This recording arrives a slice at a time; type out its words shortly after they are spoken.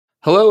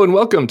Hello and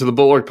welcome to the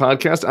Bulwark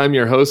Podcast. I'm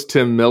your host,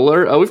 Tim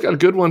Miller. We've got a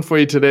good one for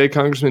you today.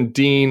 Congressman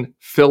Dean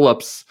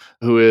Phillips,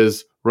 who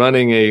is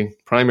running a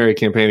primary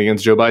campaign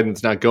against Joe Biden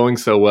that's not going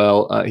so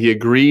well. He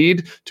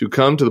agreed to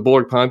come to the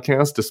Bulwark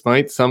Podcast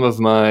despite some of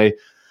my,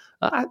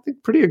 I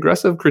think, pretty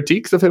aggressive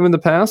critiques of him in the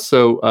past.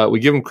 So we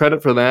give him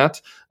credit for that.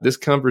 This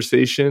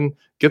conversation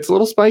gets a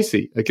little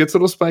spicy. It gets a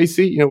little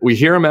spicy. You know, we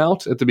hear him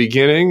out at the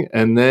beginning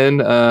and then,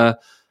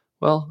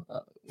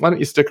 why don't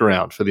you stick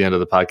around for the end of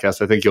the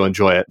podcast? I think you'll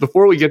enjoy it.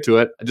 Before we get to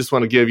it, I just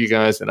want to give you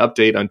guys an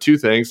update on two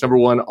things. Number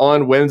one,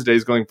 on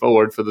Wednesdays going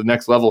forward for the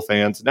Next Level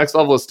fans, Next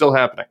Level is still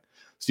happening.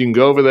 So you can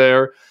go over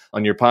there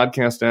on your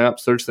podcast app,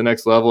 search the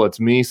Next Level. It's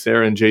me,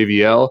 Sarah, and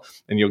JVL,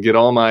 and you'll get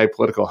all my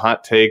political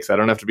hot takes. I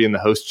don't have to be in the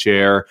host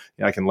chair.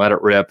 I can let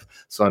it rip.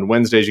 So on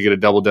Wednesdays, you get a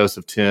double dose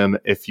of Tim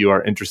if you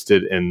are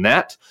interested in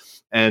that.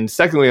 And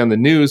secondly, on the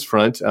news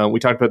front, we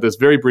talked about this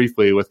very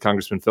briefly with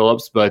Congressman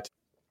Phillips, but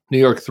New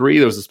York 3,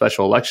 there was a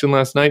special election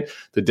last night.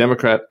 The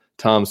Democrat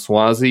Tom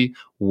Suozzi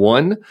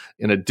won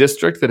in a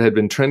district that had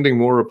been trending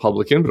more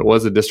Republican, but it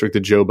was a district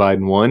that Joe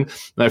Biden won.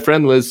 My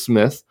friend Liz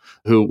Smith,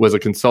 who was a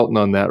consultant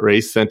on that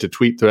race, sent a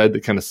tweet thread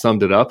that kind of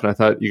summed it up. And I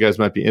thought you guys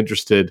might be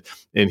interested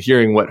in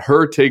hearing what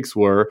her takes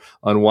were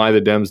on why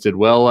the Dems did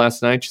well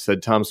last night. She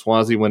said Tom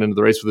Suozzi went into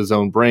the race with his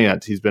own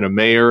brand. He's been a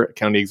mayor,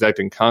 county exec,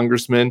 and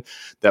congressman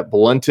that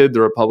blunted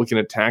the Republican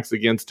attacks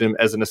against him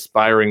as an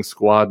aspiring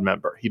squad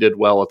member. He did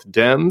well with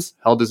Dems,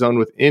 held his own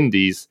with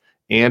Indies,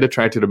 and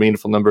attracted a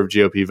meaningful number of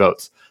GOP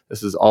votes.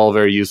 This is all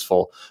very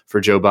useful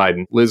for Joe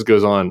Biden. Liz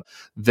goes on,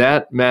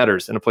 that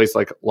matters in a place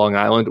like Long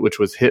Island, which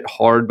was hit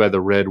hard by the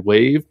red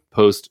wave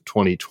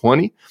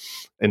post-2020.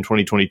 In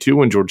 2022,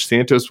 when George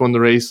Santos won the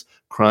race,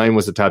 crime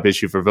was a top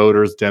issue for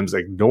voters. Dems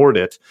ignored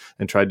it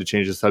and tried to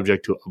change the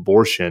subject to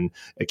abortion.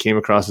 It came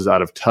across as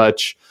out of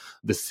touch.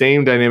 The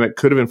same dynamic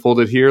could have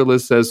unfolded here,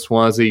 Liz says.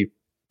 Suozzi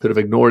could have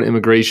ignored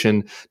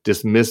immigration,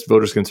 dismissed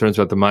voters' concerns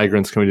about the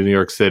migrants coming to New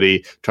York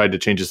City, tried to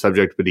change the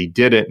subject, but he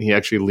didn't. He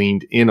actually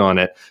leaned in on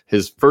it.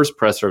 His first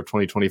presser of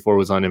 2024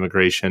 was on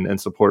immigration and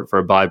support for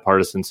a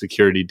bipartisan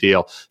security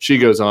deal. She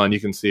goes on. You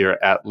can see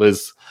her at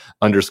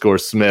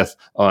Liz_Smith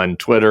on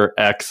Twitter,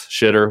 X,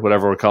 Shitter,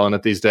 whatever we're calling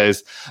it these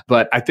days.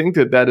 But I think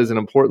that is an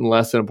important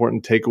lesson,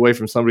 important takeaway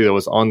from somebody that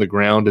was on the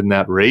ground in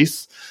that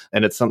race.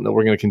 And it's something that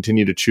we're going to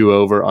continue to chew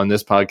over on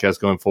this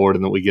podcast going forward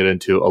and that we get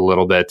into a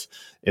little bit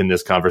in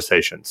this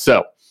conversation.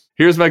 So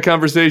here's my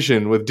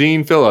conversation with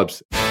Dean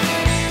Phillips.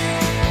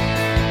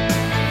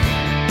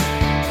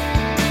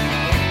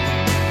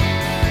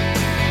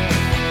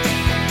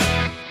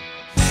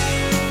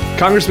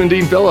 Congressman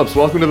Dean Phillips,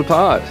 welcome to the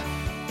pod.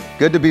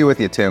 Good to be with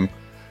you, Tim.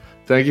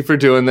 Thank you for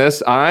doing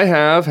this. I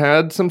have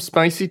had some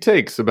spicy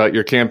takes about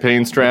your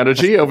campaign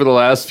strategy over the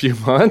last few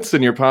months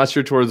and your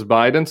posture towards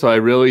Biden, so I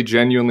really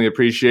genuinely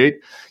appreciate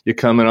you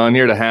coming on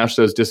here to hash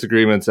those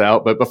disagreements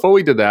out. But before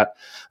we did that,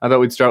 I thought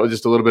we'd start with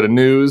just a little bit of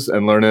news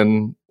and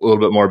learning a little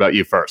bit more about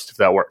you first, if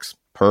that works.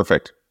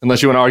 Perfect.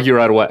 Unless you want to argue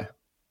right away.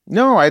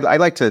 No, I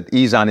like to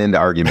ease on into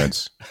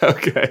arguments.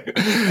 Okay.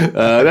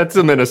 That's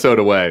the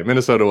Minnesota way. A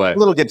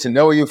little get to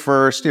know you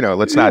first.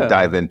 Let's not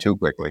dive in too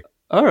quickly.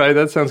 All right,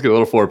 that sounds good. A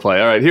little foreplay.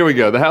 All right, here we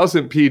go. The House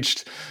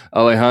impeached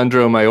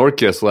Alejandro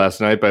Mayorkas last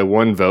night by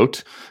one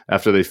vote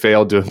after they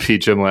failed to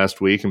impeach him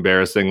last week,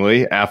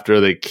 embarrassingly, after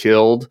they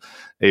killed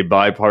a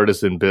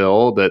bipartisan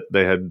bill that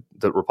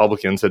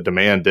Republicans had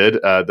demanded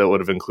that would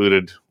have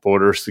included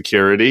border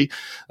security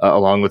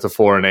along with the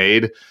foreign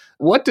aid.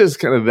 What does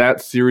kind of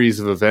that series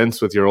of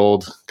events with your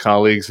old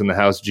colleagues in the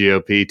House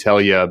GOP tell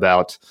you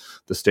about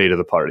the state of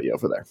the party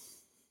over there?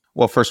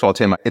 Well, first of all,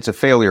 Tim, it's a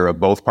failure of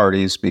both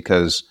parties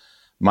because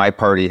my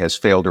party has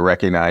failed to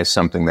recognize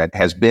something that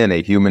has been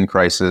a human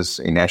crisis,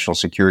 a national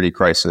security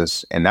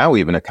crisis, and now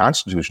even a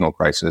constitutional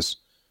crisis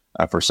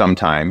for some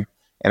time.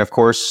 And of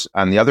course,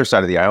 on the other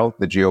side of the aisle,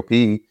 the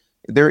GOP,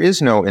 there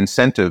is no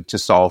incentive to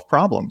solve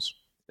problems.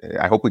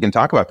 I hope we can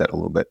talk about that a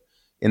little bit.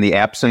 In the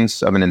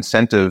absence of an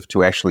incentive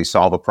to actually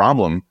solve a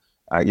problem,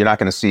 you're not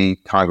going to see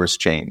Congress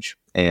change.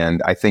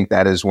 And I think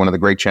that is one of the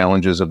great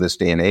challenges of this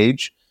day and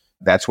age.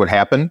 That's what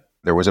happened.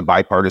 There was a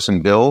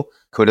bipartisan bill,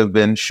 could have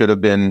been, should have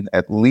been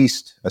at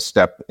least a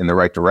step in the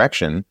right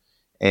direction.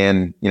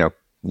 And,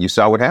 you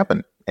saw what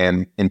happened.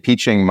 And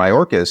impeaching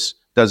Mayorkas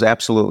does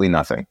absolutely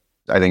nothing.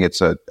 I think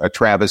it's a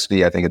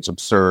travesty. I think it's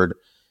absurd.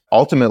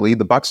 Ultimately,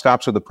 the buck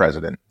stops with the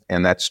president.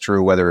 And that's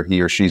true whether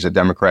he or she's a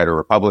Democrat or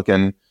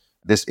Republican.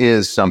 This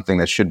is something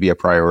that should be a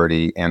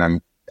priority. And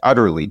I'm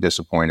utterly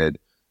disappointed.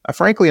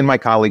 Frankly, in my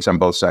colleagues on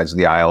both sides of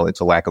the aisle,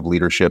 it's a lack of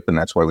leadership. And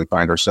that's why we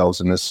find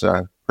ourselves in this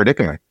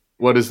predicament.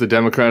 What is the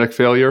Democratic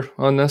failure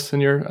on this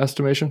in your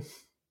estimation?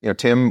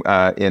 Tim,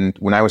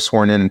 when I was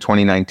sworn in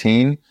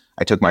 2019,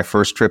 I took my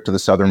first trip to the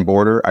southern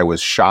border. I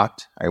was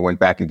shocked. I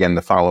went back again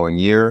the following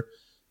year.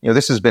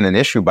 This has been an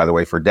issue, by the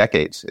way, for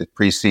decades. It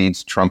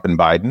precedes Trump and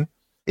Biden.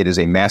 It is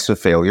a massive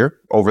failure.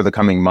 Over the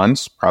coming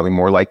months, probably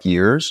more like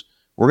years,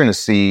 we're going to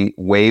see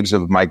waves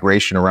of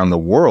migration around the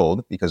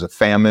world because of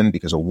famine,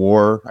 because of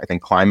war. I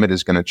think climate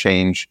is going to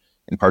change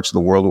in parts of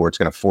the world where it's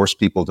going to force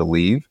people to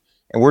leave.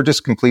 And we're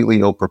just completely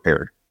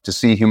ill-prepared. To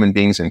see human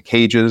beings in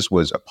cages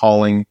was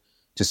appalling.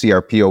 To see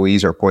our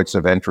POEs, our points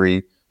of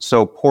entry,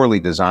 so poorly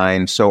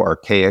designed, so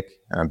archaic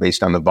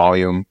based on the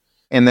volume.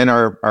 And then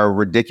our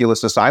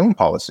ridiculous asylum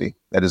policy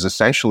that is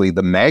essentially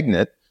the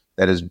magnet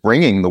that is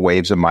bringing the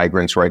waves of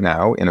migrants right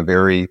now in a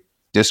very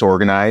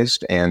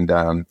disorganized and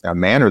a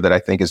manner that I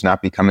think is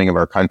not becoming of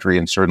our country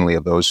and certainly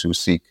of those who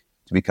seek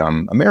to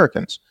become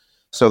Americans.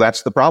 So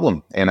that's the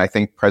problem. And I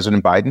think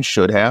President Biden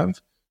should have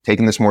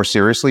taken this more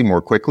seriously,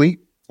 more quickly.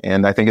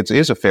 And I think it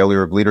is a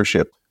failure of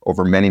leadership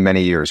over many,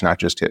 many years, not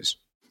just his.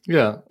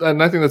 Yeah,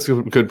 and I think that's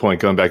a good point,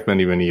 going back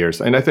many, many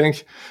years. And I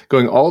think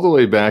going all the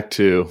way back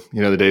to,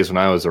 the days when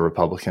I was a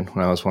Republican,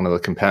 when I was one of the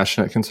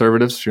compassionate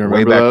conservatives, if you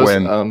remember those.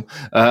 Way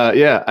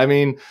back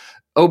when.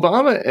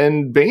 Obama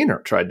and Boehner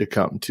tried to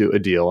come to a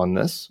deal on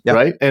this,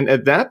 right? And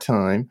at that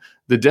time,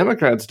 the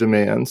Democrats'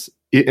 demands,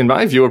 in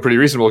my view, were pretty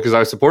reasonable because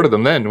I supported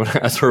them then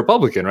as a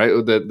Republican,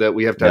 right? That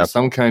we have to have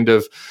some kind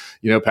of,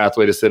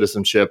 pathway to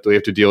citizenship, that we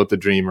have to deal with the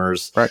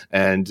Dreamers. Right.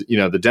 And,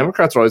 the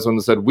Democrats were always the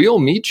ones that said, we'll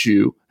meet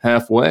you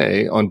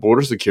halfway on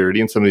border security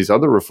and some of these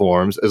other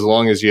reforms, as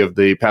long as you have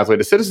the pathway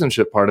to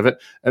citizenship part of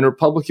it. And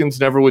Republicans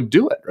never would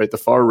do it, right? The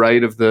far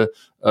right of the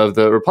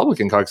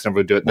Republican caucus never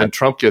would do it. Right. Then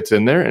Trump gets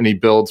in there and he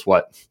builds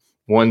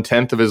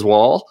 1/10 of his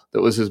wall.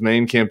 That was his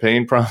main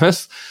campaign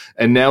promise.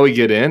 And now we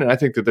get in. And I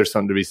think that there's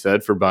something to be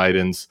said for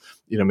Biden's,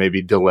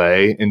 maybe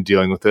delay in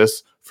dealing with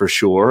this for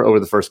sure over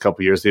the first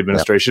couple of years of the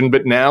administration.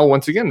 But now,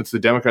 once again, it's the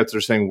Democrats that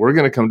are saying, we're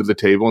going to come to the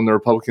table and the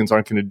Republicans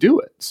aren't going to do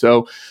it.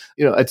 So,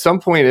 at some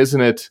point,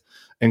 isn't it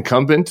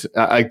incumbent?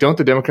 Don't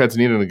the Democrats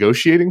need a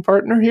negotiating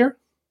partner here?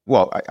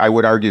 Well, I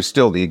would argue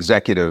still the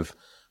executive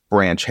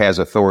branch has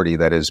authority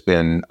that has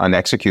been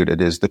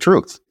unexecuted is the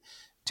truth.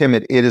 Tim,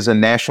 it is a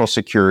national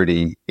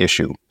security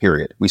issue,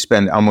 period. We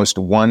spend almost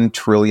 $1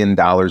 trillion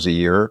a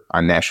year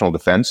on national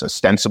defense,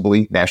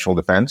 ostensibly national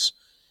defense.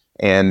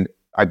 And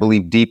I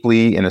believe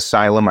deeply in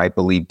asylum. I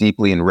believe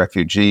deeply in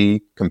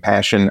refugee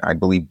compassion. I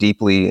believe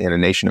deeply in a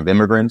nation of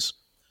immigrants.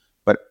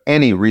 But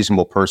any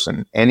reasonable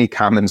person, any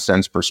common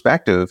sense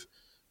perspective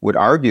would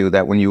argue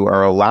that when you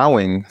are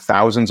allowing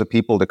thousands of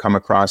people to come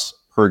across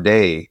per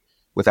day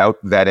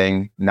without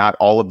vetting, not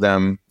all of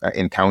them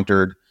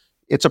encountered,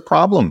 it's a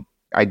problem.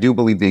 I do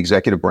believe the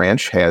executive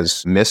branch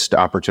has missed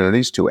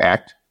opportunities to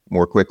act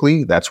more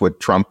quickly. That's what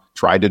Trump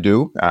tried to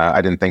do.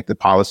 I didn't think the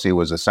policy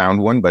was a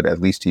sound one, but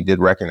at least he did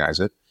recognize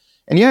it.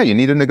 And you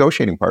need a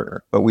negotiating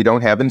partner, but we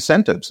don't have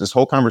incentives. This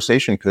whole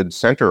conversation could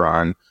center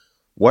on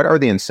what are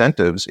the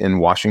incentives in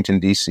Washington,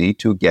 D.C.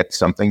 to get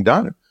something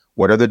done?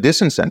 What are the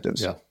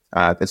disincentives?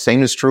 The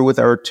same is true with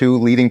our two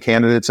leading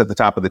candidates at the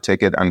top of the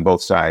ticket on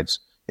both sides.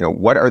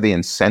 What are the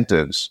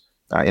incentives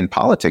in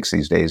politics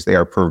these days? They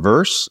are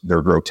perverse.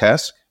 They're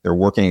grotesque. They're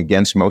working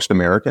against most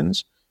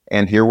Americans.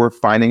 And here we're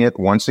finding it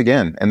once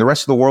again. And the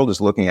rest of the world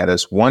is looking at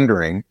us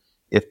wondering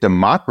if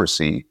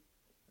democracy,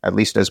 at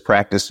least as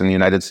practiced in the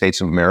United States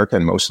of America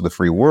and most of the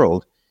free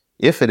world,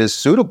 if it is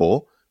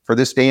suitable for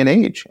this day and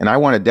age. And I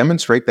want to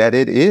demonstrate that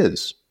it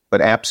is. But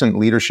absent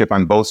leadership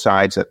on both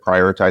sides that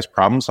prioritize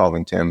problem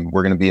solving, Tim,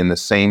 we're going to be in the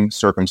same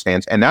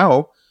circumstance. And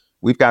now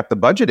we've got the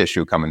budget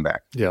issue coming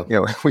back.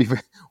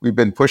 We've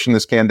been pushing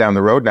this can down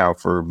the road now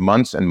for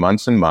months and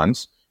months and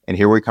months. And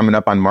here we're coming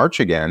up on March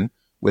again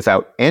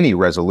without any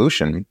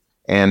resolution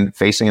and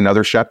facing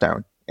another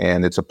shutdown.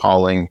 And it's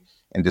appalling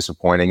and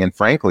disappointing. And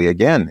frankly,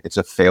 again, it's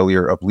a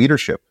failure of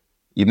leadership.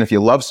 Even if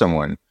you love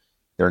someone,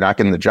 they're not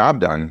getting the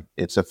job done.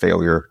 It's a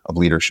failure of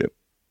leadership.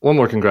 One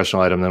more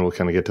congressional item, then we'll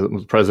kind of get to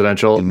the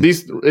presidential. Mm-hmm.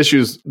 These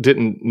issues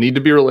didn't need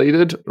to be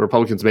related.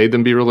 Republicans made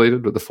them be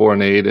related with the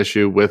foreign aid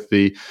issue, with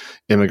the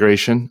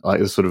immigration.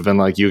 This would have been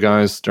like you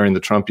guys during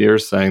the Trump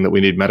years saying that we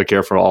need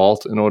Medicare for all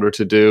in order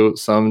to do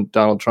some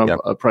Donald Trump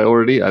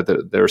priority.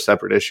 They're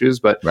separate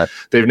issues, but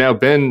they've now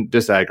been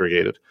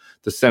disaggregated.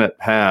 The Senate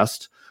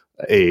passed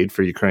aid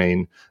for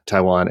Ukraine,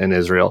 Taiwan, and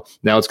Israel.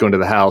 Now it's going to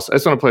the House. I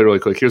just want to play really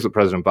quick. Here's what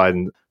President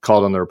Biden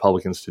called on the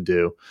Republicans to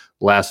do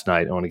last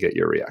night. I want to get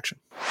your reaction.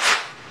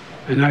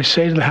 And I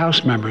say to the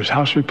House members,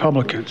 House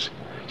Republicans,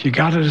 you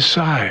got to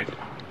decide.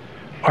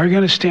 Are you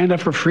going to stand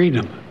up for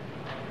freedom?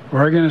 Or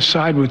are you going to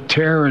side with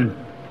terror and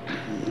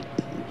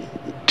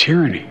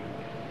tyranny?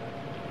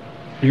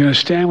 You're going to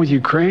stand with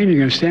Ukraine? You're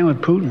going to stand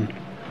with Putin?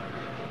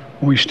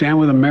 Will we stand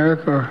with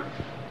America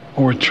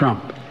or with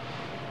Trump?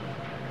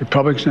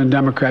 Republicans and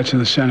Democrats in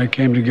the Senate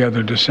came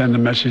together to send a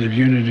message of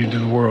unity to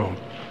the world.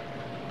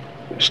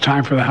 It's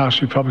time for the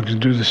House Republicans to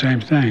do the same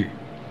thing.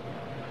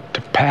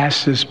 To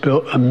pass this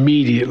bill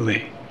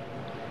immediately,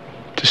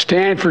 to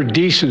stand for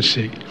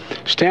decency,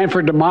 stand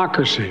for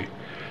democracy,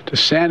 to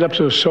stand up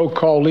to a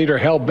so-called leader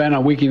hell-bent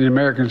on weakening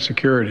American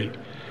security.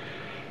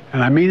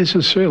 And I mean it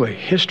sincerely.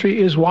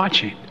 History is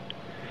watching.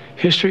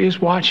 History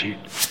is watching.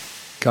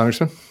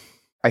 Congressman?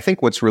 I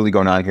think what's really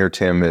going on here,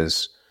 Tim,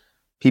 is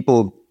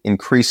people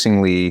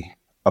increasingly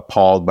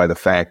appalled by the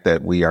fact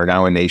that we are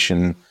now a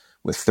nation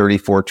with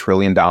 $34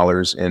 trillion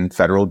in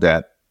federal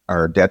debt.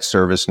 Our debt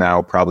service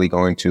now probably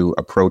going to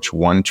approach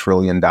 $1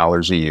 trillion a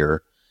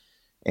year.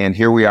 And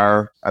here we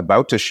are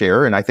about to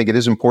share, and I think it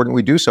is important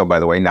we do so, by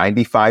the way,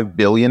 $95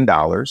 billion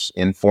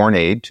in foreign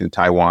aid to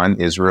Taiwan,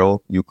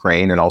 Israel,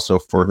 Ukraine, and also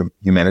for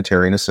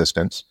humanitarian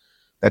assistance.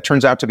 That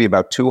turns out to be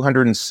about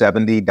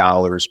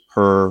 $270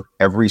 per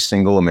every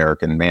single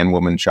American, man,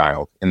 woman,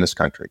 child in this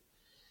country.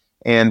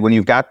 And when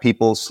you've got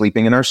people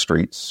sleeping in our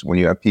streets, when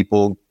you have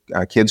people,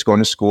 kids going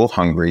to school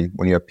hungry,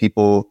 when you have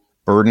people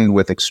burdened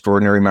with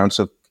extraordinary amounts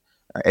of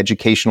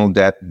educational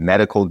debt,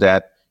 medical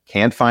debt,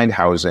 can't find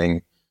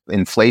housing,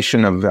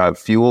 inflation of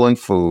fuel and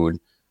food,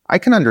 I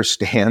can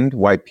understand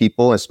why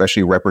people,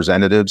 especially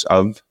representatives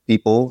of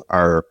people,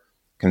 are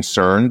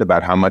concerned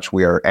about how much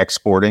we are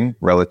exporting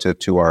relative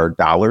to our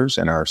dollars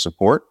and our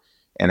support,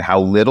 and how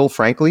little,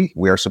 frankly,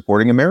 we are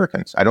supporting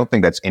Americans. I don't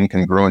think that's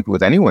incongruent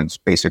with anyone's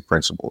basic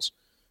principles.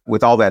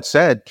 With all that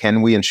said,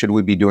 can we and should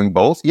we be doing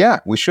both? Yeah,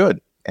 we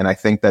should. And I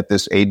think that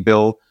this aid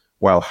bill,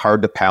 while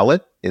hard to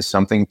palate, is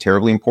something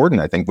terribly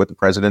important. I think what the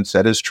president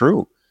said is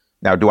true.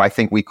 Now, do I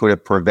think we could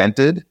have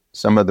prevented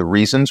some of the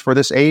reasons for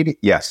this aid?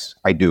 Yes,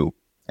 I do.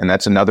 And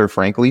that's another,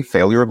 frankly,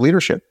 failure of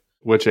leadership.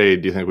 Which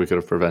aid do you think we could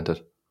have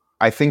prevented?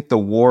 I think the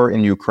war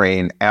in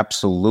Ukraine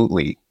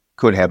absolutely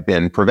could have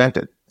been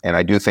prevented. And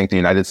I do think the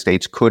United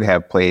States could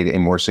have played a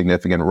more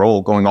significant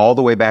role going all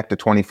the way back to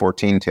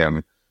 2014,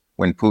 Tim,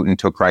 when Putin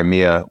took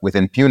Crimea with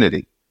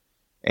impunity.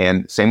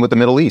 And same with the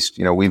Middle East.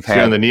 You know, we've had...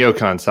 on the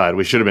neocon side,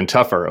 we should have been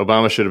tougher.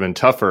 Obama should have been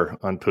tougher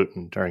on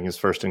Putin during his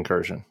first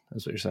incursion.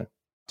 That's what you're saying.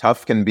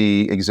 Tough can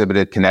be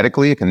exhibited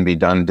kinetically. It can be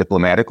done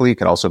diplomatically. It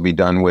can also be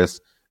done with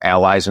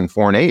allies and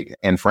foreign aid.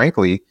 And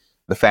frankly,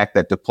 the fact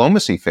that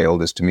diplomacy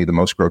failed is, to me, the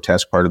most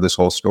grotesque part of this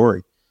whole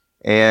story.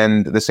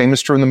 And the same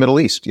is true in the Middle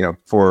East, you know,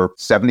 for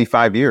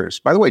 75 years.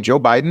 By the way, Joe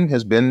Biden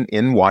has been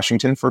in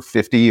Washington for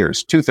 50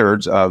 years,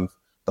 2/3 of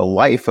the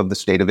life of the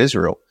state of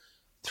Israel.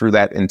 Through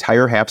that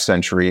entire half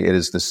century, it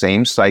is the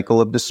same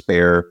cycle of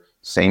despair,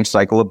 same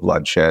cycle of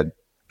bloodshed.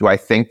 Do I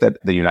think that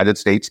the United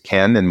States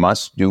can and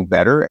must do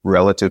better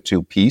relative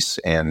to peace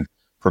and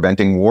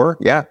preventing war?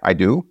 Yeah, I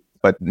do.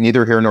 But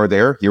neither here nor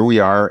there. Here we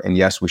are. And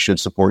yes, we should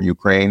support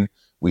Ukraine.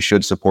 We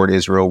should support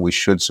Israel. We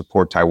should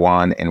support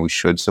Taiwan. And we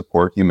should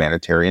support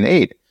humanitarian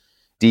aid.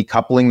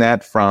 Decoupling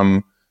that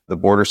from the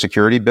border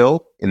security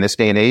bill in this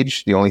day and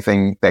age, the only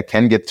thing that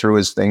can get through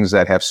is things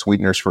that have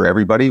sweeteners for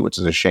everybody, which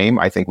is a shame.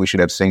 I think we should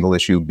have single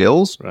issue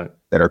bills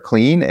that are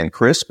clean and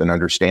crisp and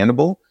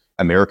understandable.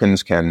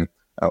 Americans can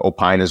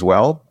opine as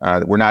well.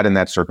 We're not in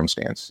that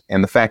circumstance.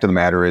 And the fact of the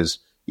matter is,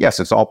 yes,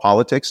 it's all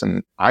politics.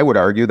 And I would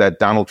argue that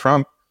Donald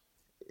Trump,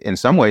 in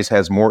some ways,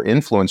 has more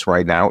influence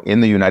right now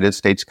in the United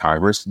States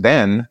Congress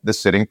than the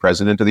sitting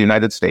president of the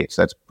United States.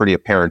 That's pretty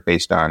apparent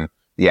based on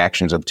the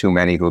actions of too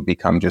many who have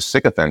become just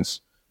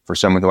sycophants for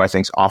someone who I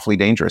think is awfully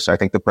dangerous. I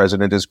think the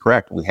president is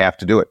correct. We have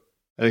to do it.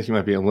 I think you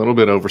might be a little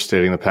bit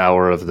overstating the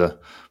power of the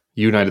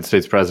United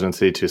States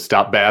presidency to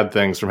stop bad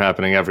things from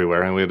happening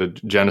everywhere. And we had a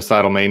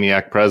genocidal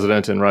maniac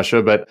president in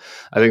Russia, but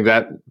I think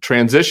that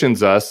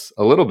transitions us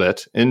a little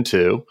bit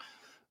into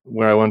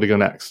where I wanted to go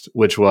next,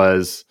 which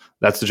was,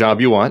 that's the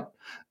job you want.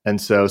 And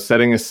so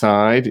setting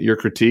aside your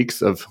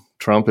critiques of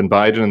Trump and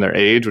Biden and their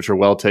age, which are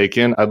well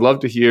taken, I'd love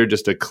to hear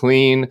just a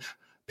clean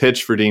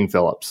pitch for Dean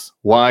Phillips.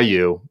 Why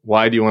you?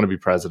 Why do you want to be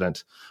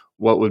president?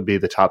 What would be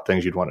the top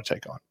things you'd want to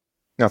take on?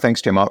 No,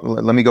 thanks, Tim.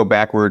 Let me go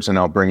backwards and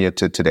I'll bring you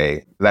to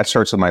today. That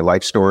starts with my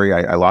life story.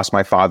 I lost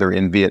my father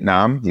in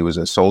Vietnam. He was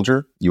a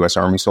soldier, U.S.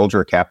 Army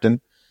soldier, a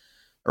captain.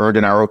 Earned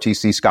an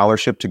ROTC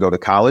scholarship to go to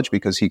college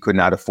because he could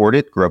not afford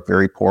it. Grew up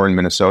very poor in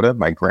Minnesota.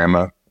 My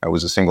grandma, I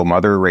was a single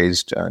mother,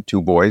 raised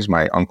two boys,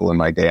 my uncle and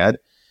my dad.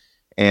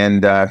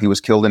 And he was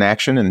killed in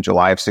action in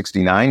July of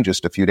 '69,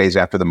 just a few days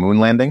after the moon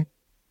landing.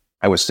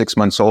 I was 6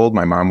 months old.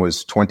 My mom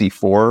was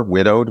 24,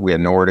 widowed. We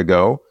had nowhere to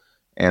go.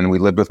 And we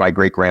lived with my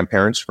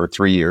great-grandparents for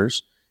 3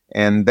 years.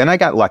 And then I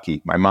got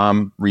lucky. My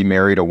mom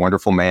remarried a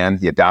wonderful man.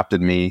 He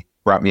adopted me,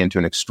 brought me into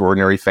an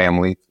extraordinary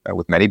family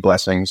with many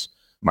blessings.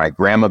 My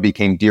grandma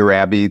became Dear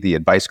Abby, the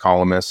advice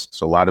columnist,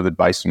 so a lot of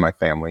advice in my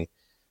family,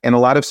 and a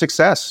lot of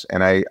success.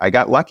 And I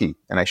got lucky.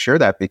 And I share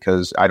that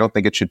because I don't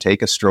think it should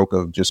take a stroke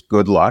of just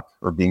good luck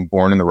or being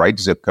born in the right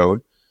zip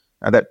code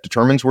that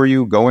determines where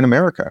you go in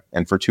America.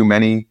 And for too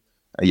many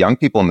young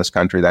people in this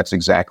country, that's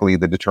exactly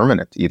the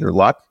determinant, either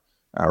luck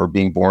or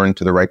being born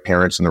to the right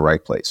parents in the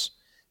right place.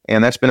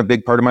 And that's been a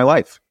big part of my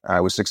life. I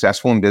was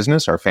successful in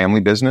business, our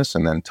family business,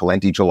 and then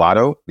Talenti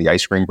Gelato, the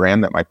ice cream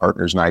brand that my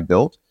partners and I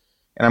built.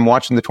 And I'm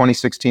watching the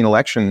 2016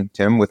 election,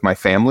 Tim, with my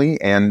family.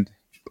 And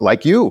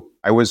like you,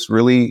 I was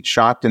really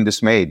shocked and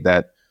dismayed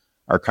that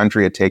our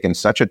country had taken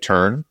such a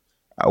turn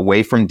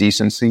away from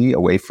decency,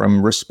 away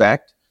from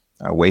respect,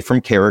 away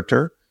from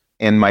character.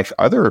 And my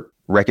other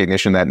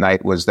recognition that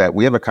night was that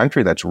we have a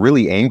country that's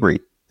really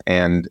angry.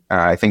 And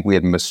I think we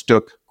had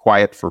mistook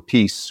quiet for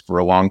peace for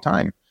a long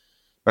time.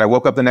 But I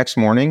woke up the next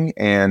morning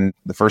and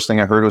the first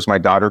thing I heard was my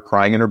daughter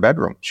crying in her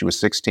bedroom. She was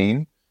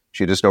 16.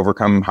 She had just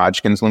overcome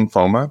Hodgkin's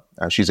lymphoma.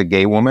 She's a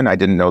gay woman. I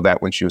didn't know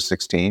that when she was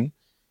 16.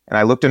 And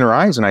I looked in her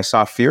eyes and I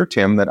saw fear,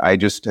 Tim, that I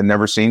just had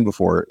never seen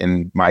before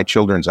in my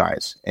children's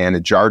eyes. And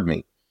it jarred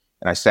me.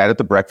 And I sat at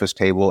the breakfast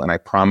table and I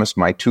promised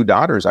my two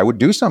daughters I would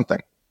do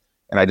something.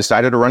 And I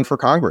decided to run for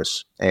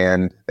Congress.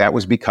 And that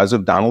was because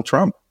of Donald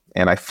Trump.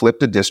 And I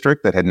flipped a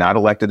district that had not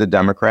elected a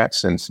Democrat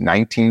since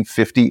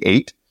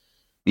 1958,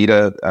 beat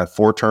a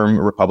four-term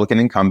Republican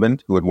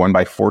incumbent who had won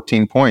by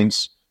 14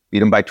 points,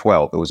 beat him by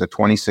 12. It was a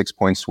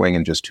 26-point swing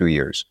in just 2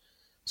 years.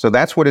 So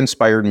that's what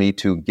inspired me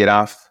to get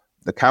off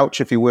the couch,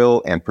 if you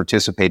will, and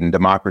participate in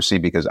democracy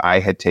because I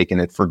had taken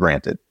it for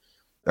granted.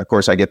 Of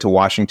course, I get to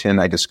Washington.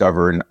 I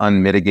discover an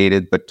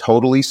unmitigated but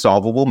totally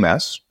solvable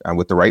mess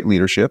with the right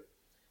leadership.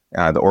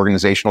 The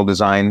organizational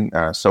design,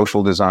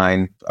 social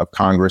design of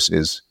Congress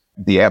is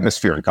the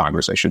atmosphere in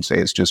Congress, I should say,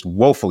 is just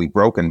woefully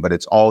broken, but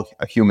it's all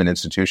a human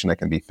institution that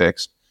can be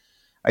fixed.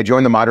 I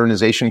joined the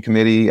Modernization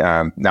Committee.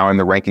 Now I'm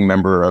the ranking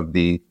member of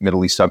the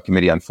Middle East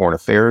Subcommittee on Foreign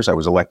Affairs. I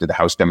was elected to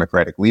House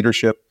Democratic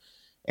leadership.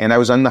 And I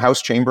was in the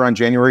House chamber on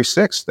January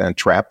 6th and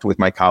trapped with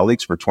my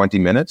colleagues for 20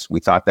 minutes.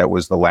 We thought that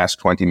was the last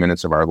 20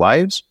 minutes of our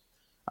lives.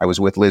 I was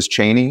with Liz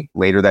Cheney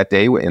later that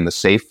day in the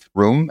safe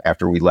room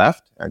after we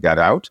left. I got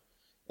out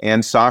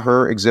and saw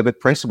her exhibit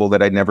principle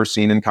that I'd never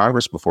seen in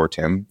Congress before,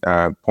 Tim,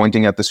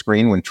 pointing at the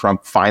screen when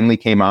Trump finally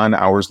came on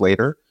hours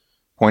later,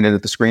 pointed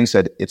at the screen,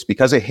 said, "It's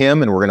because of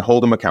him and we're going to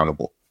hold him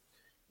accountable."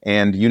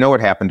 And you know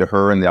what happened to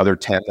her and the other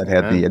 10 that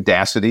had the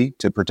audacity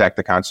to protect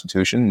the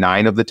Constitution.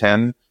 9 of the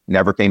 10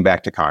 never came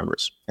back to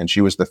Congress. And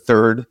she was the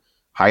third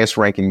highest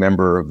ranking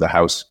member of the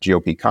House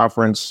GOP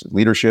conference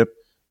leadership,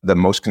 the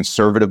most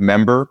conservative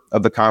member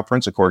of the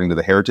conference, according to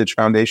the Heritage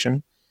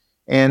Foundation.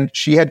 And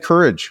she had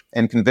courage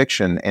and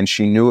conviction, and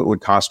she knew it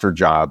would cost her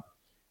job.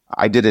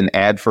 I did an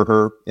ad for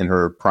her in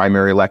her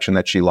primary election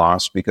that she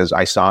lost because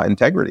I saw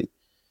integrity.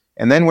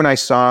 And then when I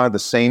saw the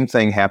same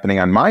thing happening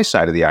on my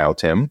side of the aisle,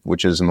 Tim,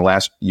 which is in the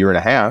last year and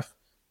a half,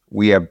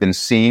 we have been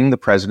seeing the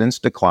president's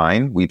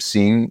decline. We've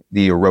seen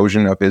the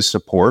erosion of his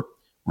support.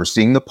 We're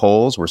seeing the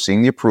polls. We're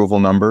seeing the approval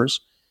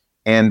numbers.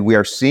 And we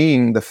are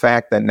seeing the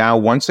fact that now,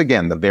 once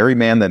again, the very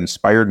man that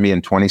inspired me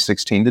in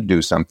 2016 to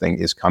do something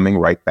is coming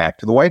right back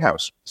to the White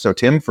House. So,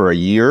 Tim, for a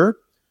year,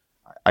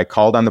 I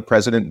called on the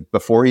president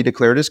before he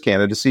declared his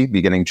candidacy,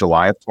 beginning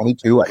July of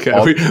 22.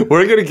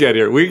 We're going to get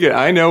here.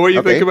 I know what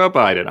you think about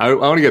Biden. I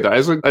want to get there. I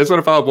just want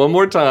to follow up one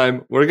more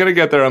time. We're going to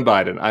get there on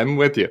Biden. I'm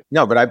with you.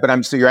 No,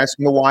 so you're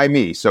asking the why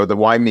me. So the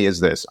why me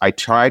is this. I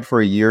tried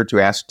for a year to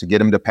ask to get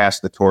him to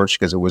pass the torch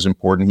because it was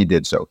important he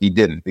did so. He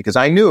didn't, because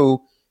I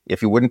knew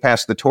if he wouldn't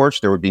pass the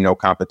torch, there would be no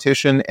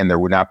competition and there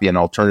would not be an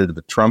alternative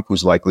to Trump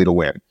who's likely to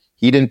win.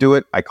 He didn't do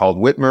it. I called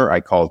Whitmer.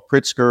 I called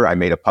Pritzker. I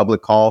made a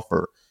public call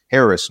for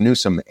Harris,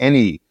 Newsom,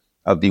 any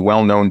of the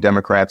well-known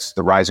Democrats,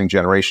 the rising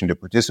generation, to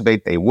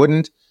participate. They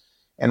wouldn't.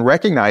 And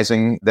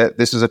recognizing that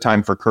this is a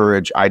time for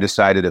courage, I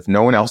decided if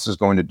no one else is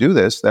going to do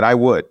this, that I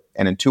would.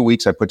 And in 2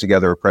 weeks, I put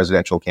together a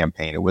presidential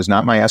campaign. It was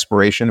not my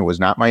aspiration. It was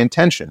not my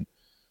intention.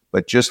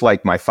 But just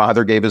like my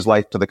father gave his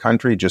life to the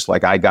country, just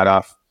like I got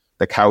off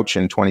the couch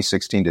in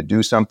 2016 to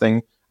do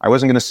something, I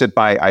wasn't going to sit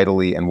by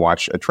idly and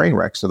watch a train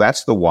wreck. So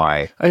that's the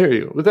why. I hear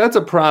you. But that's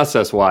a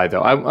process why,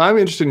 though. I'm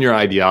interested in your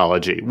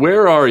ideology.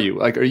 Where are you?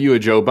 Like, are you a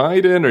Joe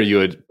Biden? Are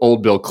you an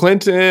old Bill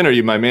Clinton? Are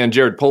you my man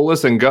Jared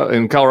Polis in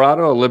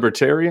Colorado, a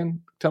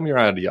libertarian? Tell me your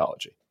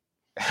ideology.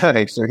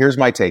 Hey, so here's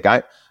my take.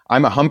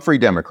 I'm a Humphrey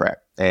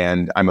Democrat,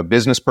 and I'm a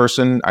business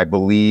person. I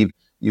believe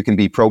you can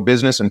be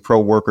pro-business and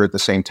pro-worker at the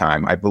same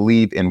time. I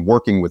believe in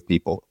working with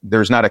people.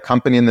 There's not a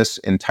company in this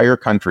entire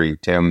country,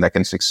 Tim, that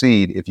can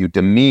succeed if you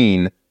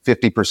demean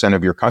 50%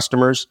 of your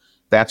customers.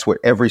 That's what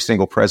every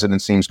single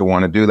president seems to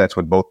want to do. That's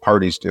what both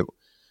parties do.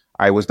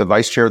 I was the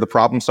vice chair of the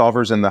problem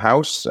solvers in the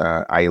House.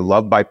 I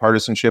love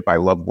bipartisanship. I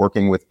love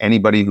working with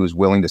anybody who's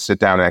willing to sit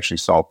down and actually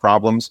solve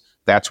problems.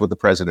 That's what the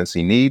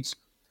presidency needs.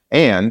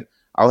 And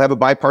I'll have a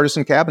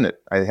bipartisan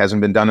cabinet. It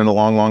hasn't been done in a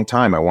long, long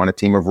time. I want a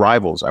team of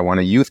rivals. I want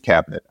a youth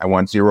cabinet. I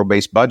want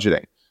zero-based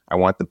budgeting. I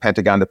want the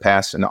Pentagon to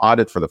pass an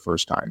audit for the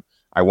first time.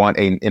 I want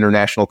an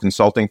international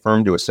consulting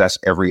firm to assess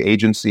every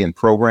agency and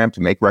program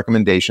to make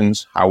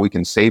recommendations, how we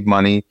can save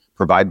money,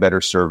 provide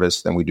better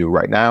service than we do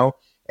right now,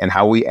 and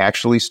how we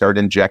actually start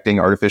injecting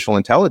artificial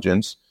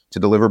intelligence to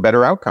deliver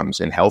better outcomes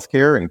in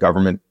healthcare and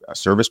government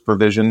service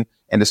provision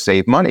and to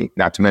save money,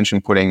 not to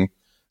mention putting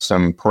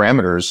some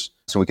parameters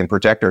so we can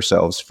protect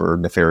ourselves for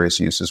nefarious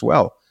use as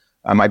well.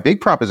 My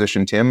big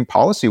proposition, Tim,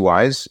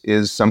 policy-wise,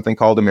 is something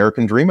called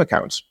American Dream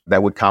accounts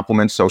that would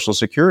complement Social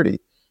Security.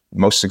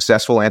 Most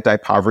successful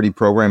anti-poverty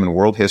program in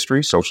world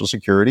history, Social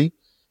Security.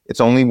 It's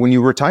only when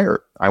you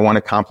retire. I want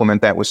to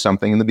complement that with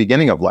something in the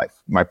beginning of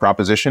life. My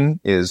proposition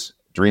is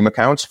Dream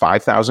accounts,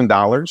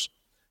 $5,000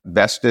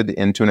 vested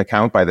into an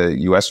account by the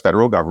U.S.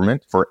 federal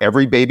government for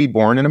every baby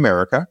born in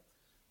America.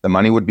 The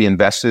money would be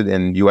invested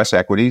in U.S.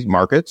 equity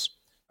markets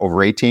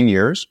over 18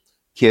 years.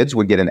 Kids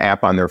would get an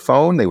app on their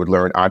phone. They would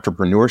learn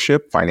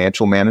entrepreneurship,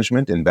 financial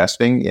management,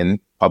 investing in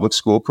public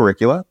school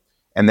curricula.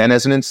 And then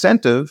as an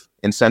incentive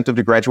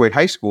to graduate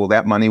high school,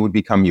 that money would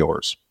become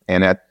yours.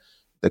 And at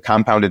the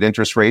compounded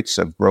interest rates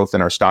of growth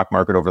in our stock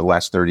market over the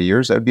last 30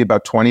 years, that would be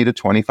about $20,000 to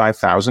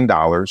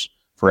 $25,000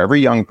 for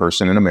every young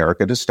person in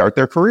America to start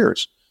their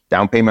careers.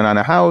 Down payment on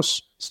a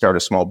house, start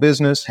a small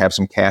business, have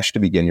some cash to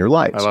begin your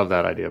life. I love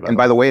that idea. And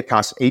by the way, it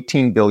costs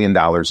 $18 billion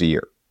a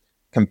year.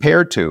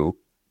 compared to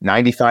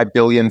 $95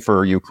 billion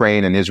for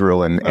Ukraine and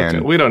Israel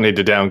and we don't need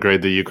to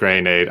downgrade the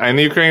Ukraine aid. And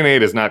the Ukraine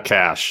aid is not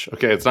cash.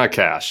 Okay, it's not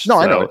cash. No,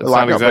 I know. It's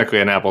not exactly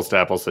an apples to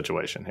apples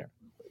situation here.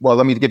 Well,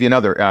 let me give you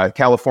another.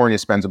 California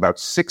spends about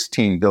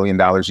 $16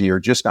 billion a year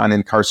just on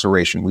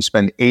incarceration. We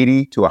spend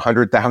 $80,000 to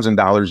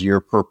 $100,000 a year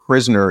per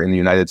prisoner in the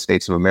United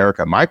States of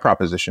America. My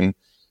proposition,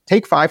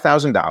 take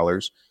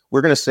 $5,000.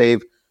 We're going to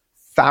save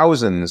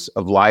thousands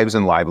of lives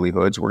and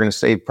livelihoods. We're going to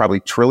save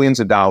probably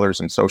trillions of dollars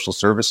in social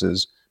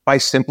services by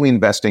simply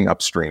investing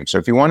upstream. So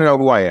if you want to know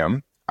who I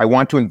am, I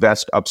want to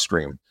invest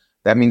upstream.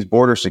 That means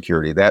border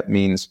security. That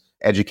means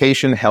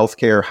education,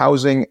 healthcare,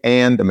 housing,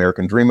 and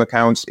American Dream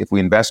accounts. If we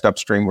invest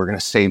upstream, we're going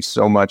to save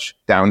so much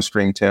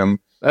downstream, Tim.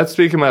 That's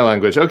speaking my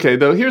language. Okay,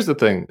 though, here's the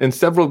thing. In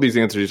several of these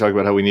answers, you talk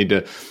about how we need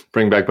to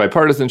bring back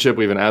bipartisanship.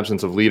 We have an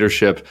absence of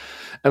leadership.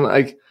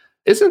 And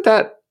isn't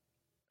that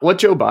what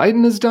Joe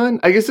Biden has done?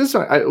 I guess this is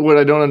what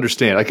I don't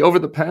understand. Over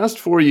the past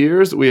 4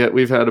 years,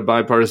 we've had a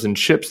bipartisan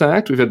CHIPS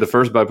Act. We've had the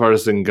first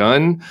bipartisan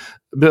gun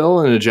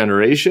bill in a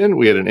generation.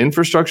 We had an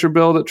infrastructure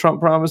bill that Trump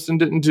promised and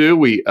didn't do.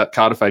 We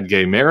codified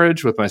gay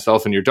marriage, with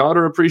myself and your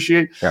daughter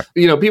appreciate.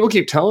 Yeah. People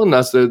keep telling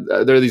us that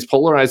there are these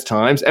polarized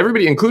times.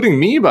 Everybody, including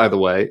me, by the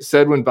way,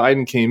 said when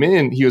Biden came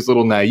in, he was a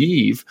little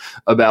naive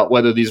about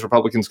whether these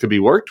Republicans could be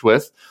worked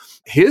with.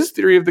 His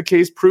theory of the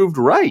case proved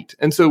right.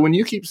 And so when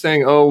you keep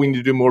saying, we need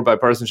to do more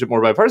bipartisanship,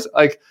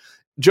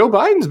 Joe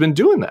Biden's been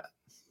doing that.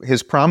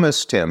 His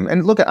promise, Tim,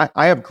 and look,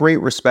 I have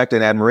great respect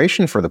and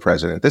admiration for the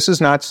president. This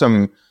is not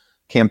some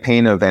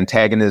campaign of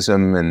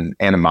antagonism and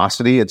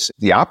animosity. It's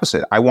the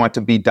opposite. I want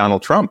to beat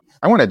Donald Trump.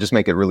 I want to just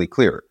make it really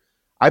clear.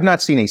 I've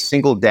not seen a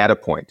single data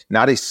point,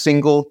 not a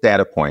single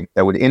data point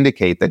that would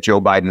indicate that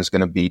Joe Biden is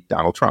going to beat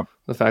Donald Trump.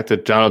 The fact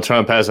that Donald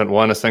Trump hasn't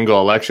won a single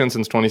election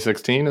since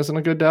 2016 isn't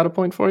a good data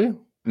point for you?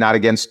 Not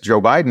against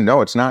Joe Biden. No,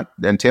 it's not.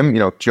 And Tim,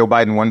 Joe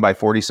Biden won by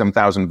 40-some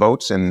thousand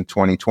votes in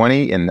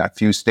 2020 in a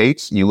few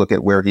states. You look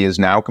at where he is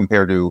now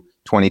compared to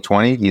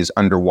 2020. He is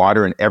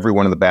underwater in every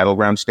one of the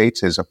battleground states.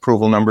 His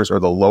approval numbers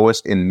are the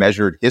lowest in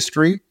measured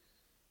history.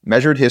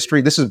 Measured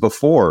history. This is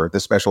before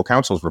the special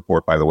counsel's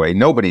report, by the way.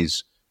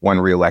 Nobody's won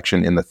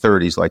re-election in the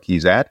 30s like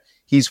he's at.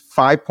 He's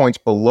 5 points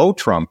below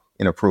Trump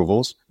in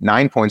approvals,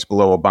 9 points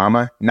below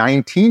Obama,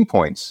 19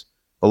 points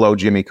below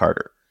Jimmy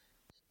Carter.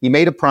 He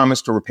made a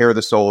promise to repair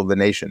the soul of the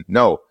nation.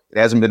 No, it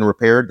hasn't been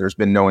repaired. There's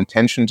been no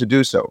intention to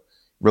do so.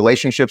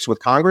 Relationships with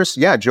Congress?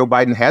 Yeah, Joe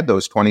Biden had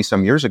those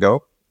 20-some years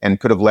ago and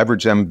could have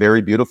leveraged them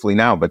very beautifully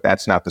now, but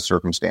that's not the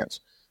circumstance.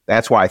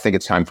 That's why I think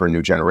it's time for a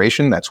new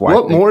generation. That's why.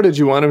 What more did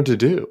you want him to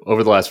do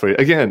over the last 4 years?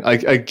 Again,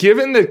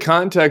 given the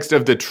context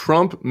of the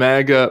Trump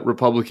MAGA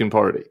Republican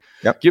Party,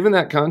 given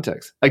that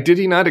context, did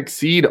he not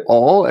exceed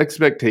all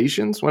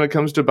expectations when it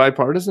comes to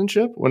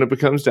bipartisanship, when it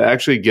comes to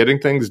actually getting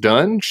things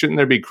done? Shouldn't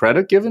there be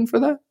credit given for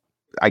that?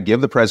 I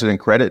give the president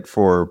credit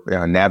for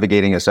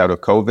navigating us out of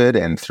COVID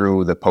and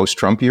through the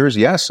post-Trump years.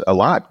 Yes, a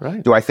lot.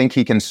 Right. Do I think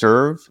he can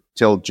serve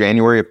till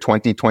January of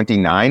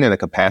 2029 in a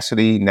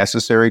capacity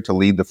necessary to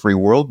lead the free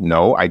world?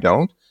 No, I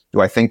don't. Do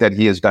I think that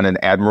he has done an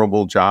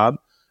admirable job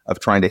of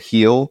trying to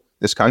heal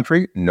this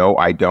country? No,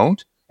 I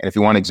don't. And if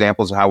you want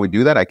examples of how we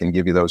do that, I can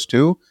give you those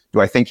too. Do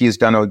I think he has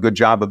done a good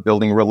job of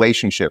building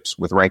relationships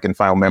with rank and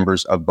file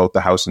members of both the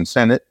House and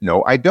Senate?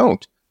 No, I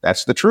don't.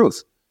 That's the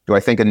truth. Do I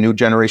think a new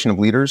generation of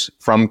leaders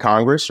from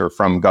Congress or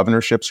from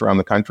governorships around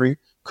the country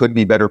could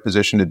be better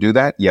positioned to do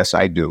that? Yes,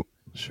 I do.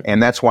 Sure.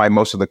 And that's why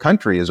most of the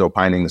country is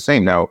opining the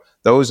same. Now,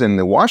 those in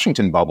the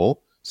Washington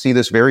bubble see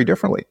this very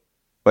differently.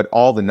 But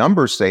all the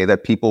numbers say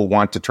that people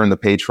want to turn the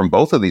page from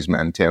both of these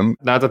men, Tim.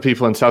 Not the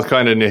people in South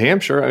Carolina and New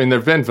Hampshire. I mean, there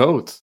have been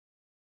votes.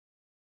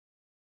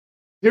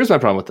 Here's my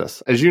problem with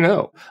this. As you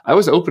know, I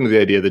was open to the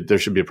idea that there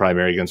should be a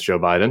primary against Joe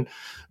Biden.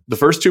 The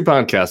first two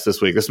podcasts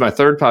this week, this is my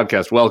third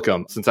podcast,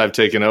 welcome, since I've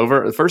taken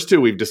over. The first two,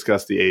 we've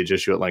discussed the age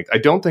issue at length. I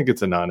don't think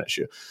it's a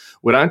non-issue.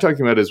 What I'm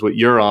talking about is what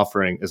you're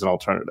offering as an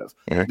alternative.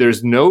 Mm-hmm.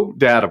 There's no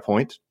data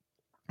point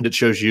that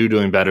shows you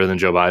doing better than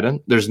Joe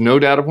Biden. There's no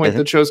data point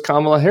that shows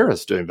Kamala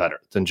Harris doing better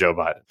than Joe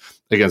Biden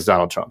against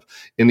Donald Trump.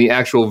 In the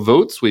actual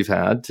votes we've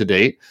had to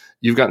date,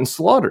 you've gotten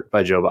slaughtered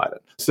by Joe Biden.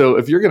 So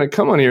if you're going to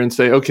come on here and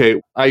say, okay,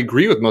 I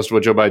agree with most of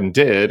what Joe Biden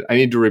did, I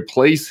need to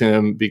replace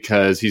him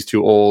because he's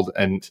too old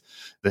and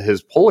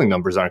his polling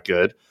numbers aren't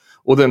good,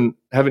 well, then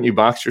haven't you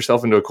boxed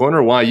yourself into a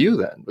corner? Why you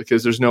then?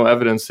 Because there's no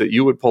evidence that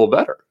you would poll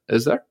better,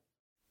 is there?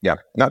 Yeah,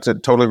 that's a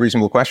totally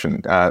reasonable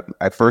question.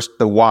 At first,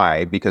 the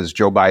why, because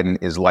Joe Biden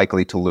is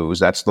likely to lose.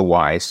 That's the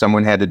why.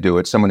 Someone had to do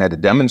it. Someone had to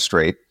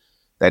demonstrate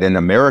that in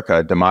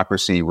America,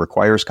 democracy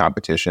requires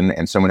competition,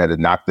 and someone had to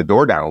knock the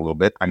door down a little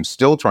bit. I'm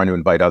still trying to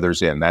invite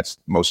others in. That's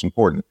most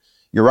important.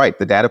 You're right.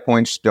 The data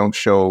points don't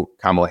show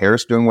Kamala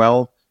Harris doing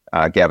well.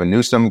 Gavin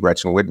Newsom,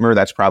 Gretchen Whitmer.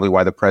 That's probably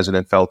why the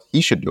president felt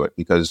he should do it,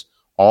 because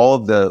all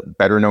of the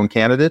better known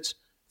candidates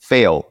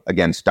fail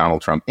against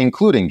Donald Trump,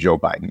 including Joe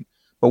Biden.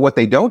 But what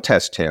they don't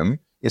test him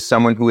is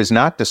someone who is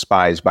not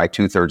despised by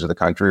 2/3 of the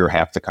country or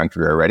half the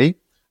country already.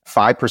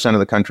 5% of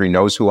the country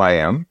knows who I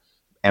am.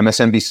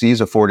 MSNBC has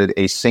afforded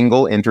a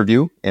single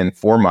interview in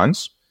 4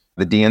 months.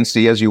 The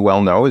DNC, as you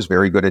well know, is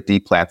very good at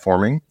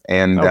deplatforming,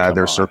 and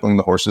they're circling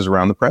the horses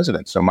around the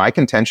president. So my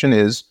contention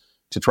is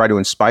to try to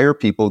inspire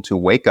people to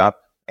wake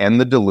up, end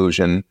the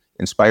delusion,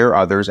 inspire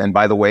others. And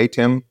by the way,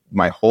 Tim,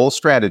 my whole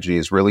strategy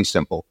is really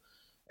simple.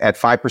 At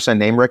 5%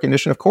 name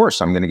recognition, of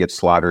course, I'm going to get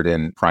slaughtered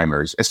in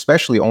primaries,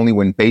 especially only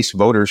when base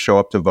voters show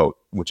up to vote,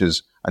 which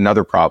is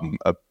another problem,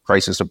 a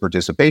crisis of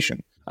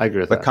participation. I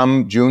agree with that. But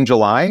come June,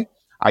 July,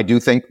 I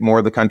do think more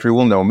of the country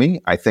will know me.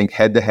 I think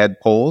head-to-head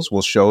polls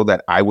will show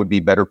that I would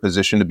be better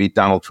positioned to beat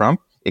Donald Trump.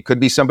 It could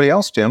be somebody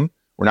else, Tim.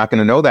 We're not going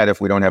to know that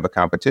if we don't have a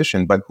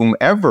competition. But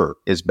whomever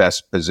is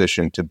best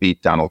positioned to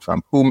beat Donald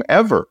Trump,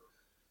 whomever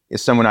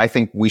is someone I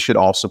think we should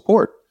all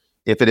support.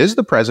 If it is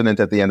the president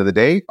at the end of the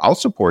day, I'll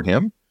support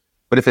him.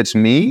 But if it's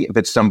me, if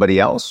it's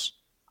somebody else,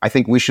 I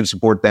think we should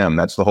support them.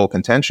 That's the whole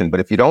contention. But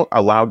if you don't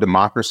allow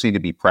democracy to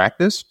be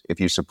practiced, if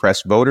you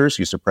suppress voters,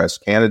 you suppress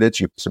candidates,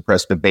 you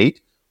suppress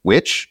debate,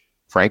 which,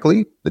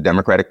 frankly, the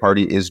Democratic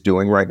Party is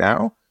doing right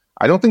now,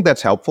 I don't think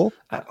that's helpful.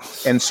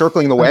 And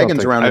circling the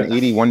wagons around an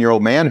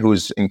 81-year-old man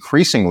who's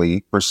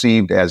increasingly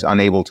perceived as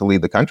unable to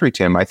lead the country,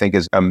 Tim, I think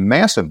is a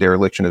massive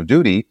dereliction of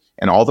duty.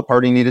 And all the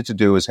party needed to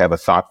do is have a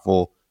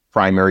thoughtful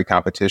primary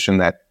competition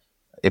that,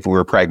 if we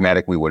were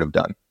pragmatic, we would have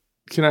done.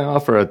 Can I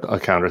offer a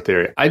counter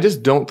theory? I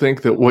just don't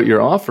think that what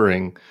you're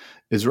offering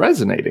is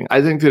resonating.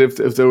 I think that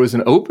if there was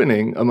an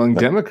opening among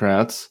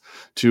Democrats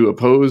to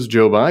oppose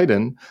Joe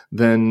Biden,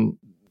 then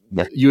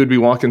you would be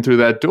walking through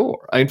that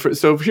door.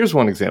 So here's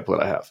one example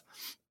that I have.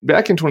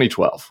 Back in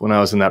 2012, when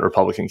I was in that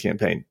Republican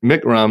campaign,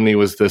 Mitt Romney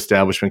was the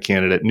establishment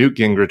candidate. Newt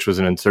Gingrich was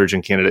an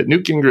insurgent candidate.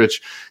 Newt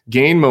Gingrich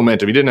gained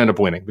momentum. He didn't end up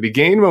winning, but he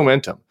gained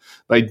momentum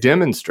by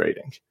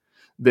demonstrating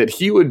that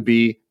he would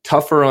be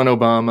tougher on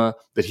Obama,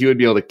 that he would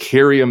be able to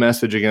carry a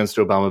message against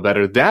Obama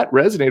better. That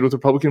resonated with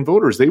Republican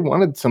voters. They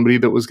wanted somebody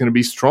that was going to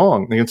be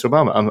strong against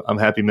Obama. I'm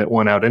happy Mitt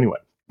won out anyway.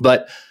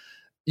 But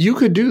you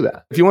could do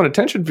that. If you want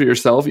attention for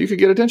yourself, you could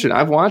get attention.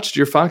 I've watched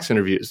your Fox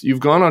interviews.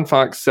 You've gone on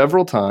Fox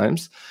several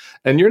times,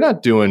 and you're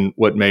not doing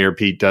what Mayor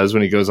Pete does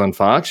when he goes on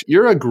Fox.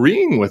 You're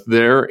agreeing with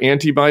their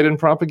anti-Biden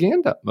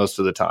propaganda most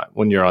of the time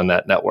when you're on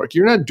that network.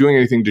 You're not doing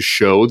anything to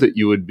show that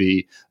you would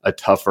be a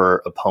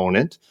tougher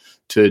opponent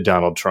to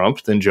Donald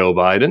Trump than Joe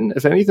Biden.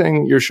 If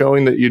anything, you're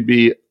showing that you'd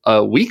be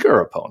a weaker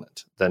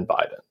opponent than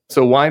Biden.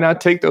 So why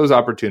not take those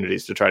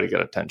opportunities to try to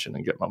get attention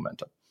and get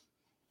momentum?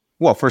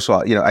 Well, first of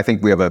all, I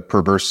think we have a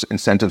perverse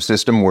incentive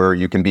system where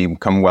you can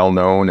become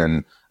well-known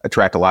and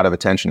attract a lot of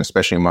attention,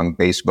 especially among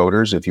base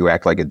voters, if you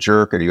act like a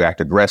jerk or you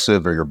act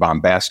aggressive or you're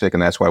bombastic.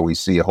 And that's why we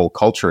see a whole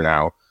culture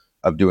now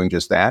of doing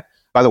just that.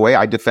 By the way,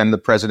 I defend the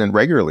president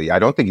regularly. I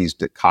don't think he's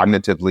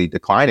cognitively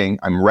declining.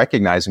 I'm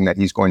recognizing that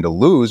he's going to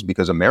lose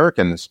because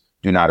Americans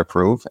do not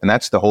approve. And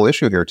that's the whole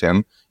issue here,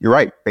 Tim. You're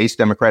right. Base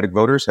Democratic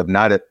voters have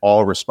not at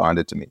all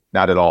responded to me.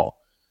 Not at all.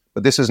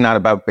 But this is not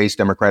about base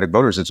Democratic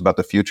voters. It's about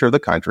the future of the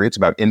country. It's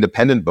about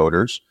independent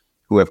voters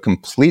who have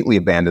completely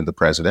abandoned the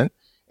president.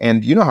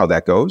 And you know how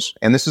that goes.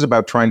 And this is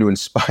about trying to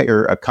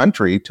inspire a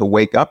country to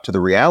wake up to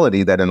the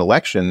reality that an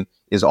election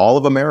is all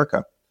of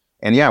America.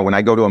 And yeah, when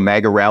I go to a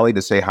MAGA rally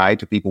to say hi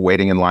to people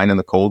waiting in line in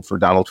the cold for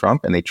Donald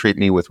Trump and they treat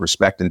me with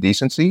respect and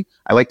decency,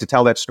 I like to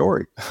tell that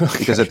story. Okay.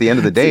 Because at the end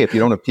of the day, if you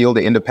don't appeal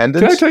to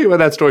independence... Can I tell you why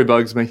that story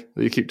bugs me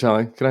that you keep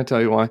telling? Can I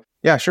tell you why?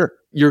 Yeah, sure.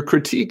 Your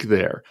critique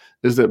there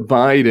is that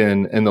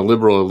Biden and the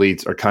liberal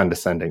elites are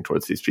condescending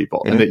towards these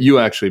people and that you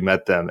actually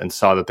met them and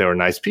saw that they were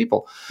nice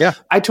people. Yeah.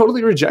 I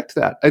totally reject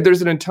that.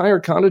 There's an entire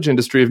cottage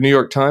industry of New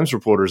York Times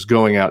reporters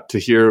going out to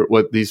hear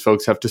what these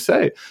folks have to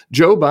say.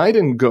 Joe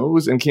Biden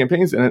goes and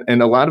campaigns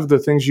and a lot of the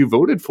things you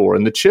voted for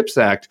in the CHIPS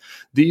Act,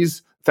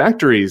 these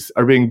factories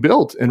are being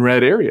built in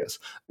red areas.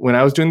 When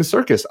I was doing the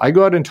circus, I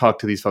go out and talk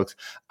to these folks.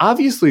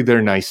 Obviously,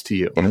 they're nice to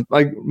you.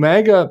 Like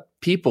MAGA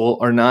people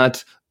are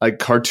not like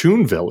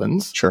cartoon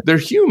villains. Sure. They're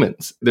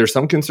humans. There's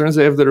some concerns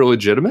they have that are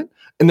legitimate,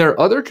 and there are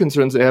other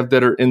concerns they have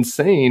that are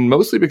insane,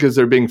 mostly because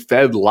they're being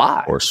fed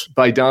lies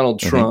by Donald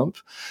Trump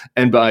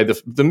and by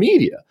the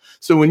media.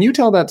 So when you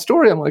tell that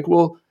story, I'm like,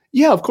 well,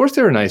 yeah, of course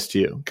they're nice to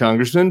you,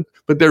 Congressman,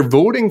 but they're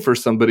voting for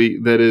somebody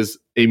that is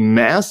a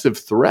massive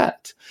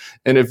threat.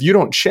 And if you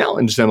don't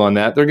challenge them on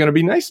that, they're going to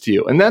be nice to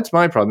you. And that's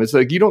my problem. It's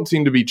like you don't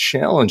seem to be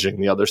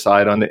challenging the other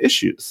side on the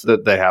issues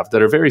that they have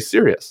that are very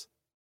serious.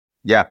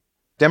 Yeah.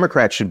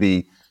 Democrats should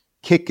be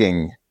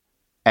kicking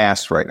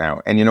ass right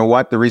now. And you know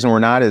what? The reason we're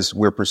not is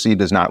we're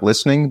perceived as not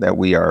listening, that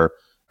we are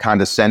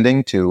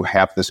condescending to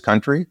half this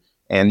country.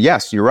 And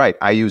yes, you're right.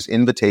 I use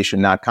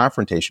invitation, not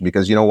confrontation,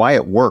 because you know why?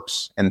 It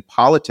works. And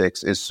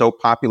politics is so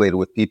populated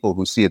with people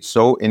who see it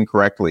so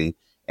incorrectly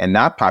and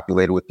not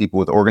populated with people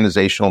with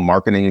organizational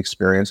marketing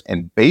experience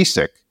and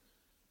basic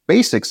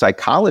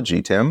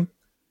psychology, Tim.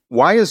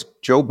 Why is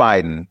Joe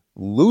Biden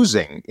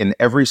losing in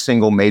every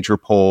single major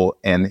poll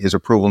and his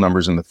approval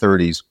numbers in the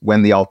 30s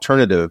when the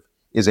alternative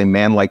is a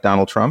man like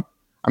Donald Trump?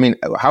 I mean,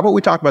 how about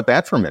we talk about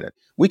that for a minute?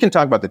 We can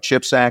talk about the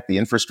CHIPS Act, the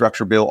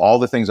infrastructure bill, all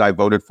the things I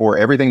voted for,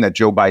 everything that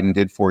Joe Biden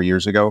did 4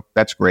 years ago.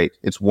 That's great.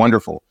 It's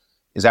wonderful.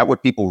 Is that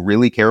what people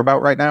really care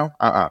about right now?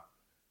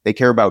 They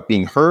care about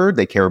being heard.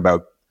 They care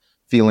about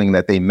feeling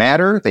that they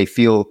matter. They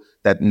feel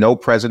that no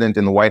president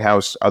in the White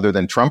House other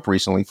than Trump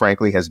recently,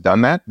 frankly, has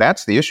done that.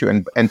 That's the issue.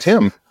 And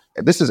Tim,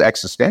 this is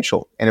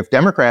existential. And if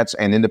Democrats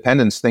and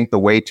independents think the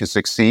way to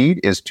succeed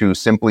is to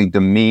simply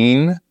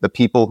demean the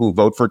people who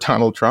vote for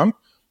Donald Trump,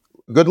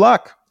 good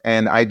luck.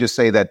 And I just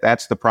say that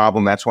that's the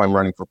problem. That's why I'm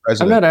running for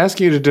president. I'm not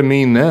asking you to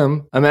demean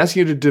them. I'm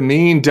asking you to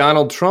demean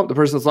Donald Trump, the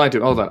person that's lying to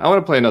you. Hold on. I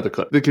want to play another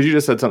clip because you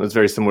just said something that's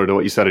very similar to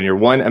what you said in your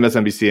one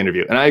MSNBC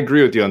interview. And I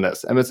agree with you on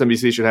this.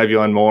 MSNBC should have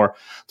you on more.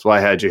 That's why I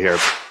had you here.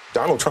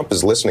 Donald Trump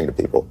is listening to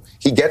people.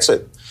 He gets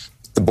it.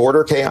 The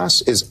border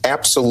chaos is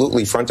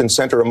absolutely front and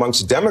center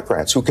amongst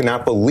Democrats who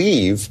cannot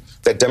believe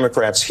that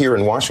Democrats here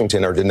in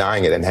Washington are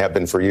denying it and have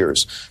been for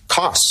years.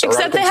 Costs are out of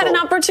Except they had an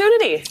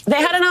opportunity. They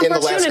had an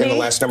opportunity. In the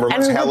last number of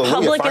months, and hallelujah,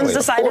 Republicans finally,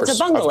 decided to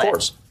bungle it. Of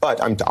course.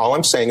 But all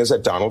I'm saying is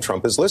that Donald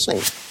Trump is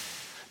listening.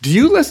 Do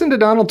you listen to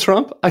Donald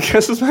Trump? I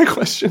guess is my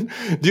question.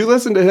 Do you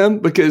listen to him?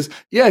 Because,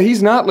 yeah,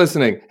 he's not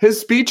listening. His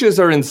speeches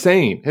are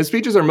insane. His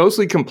speeches are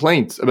mostly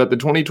complaints about the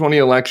 2020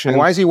 election. And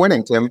why is he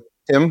winning, Tim?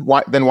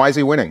 Why is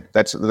he winning?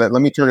 Let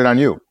me turn it on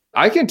you.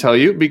 I can tell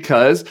you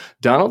because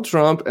Donald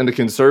Trump and the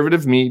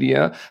conservative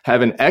media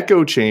have an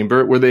echo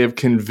chamber where they have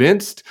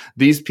convinced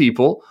these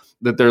people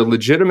that they're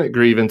legitimate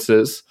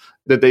grievances,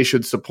 that they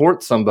should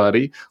support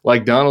somebody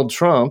like Donald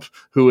Trump,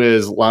 who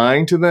is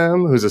lying to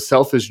them, who's a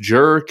selfish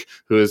jerk,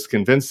 who has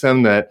convinced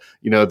them that,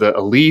 the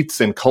elites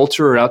and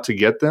culture are out to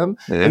get them.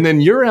 Mm-hmm. And then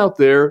you're out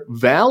there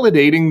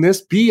validating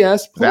this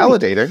BS point.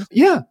 Validating?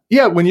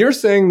 Yeah. When you're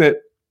saying that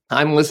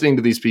I'm listening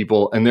to these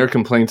people and their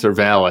complaints are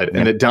valid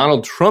and that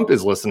Donald Trump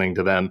is listening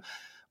to them,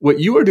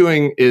 what you are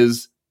doing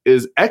is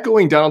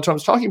echoing Donald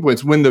Trump's talking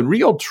points when the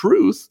real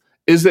truth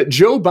is that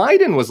Joe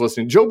Biden was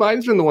listening. Joe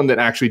Biden's been the one that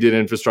actually did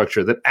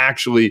infrastructure, that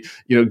actually,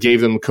 gave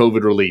them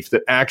COVID relief,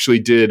 that actually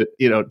did,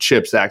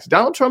 CHIPS Act.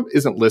 Donald Trump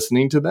isn't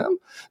listening to them.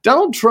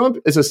 Donald Trump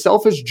is a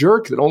selfish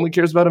jerk that only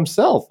cares about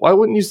himself. Why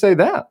wouldn't you say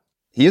that?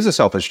 He is a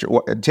selfish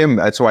jerk. Tim,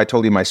 that's why I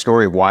told you my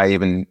story of why I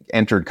even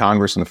entered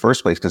Congress in the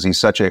first place, because he's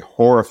such a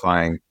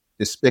horrifying,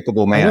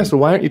 despicable man. Yeah, so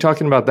why aren't you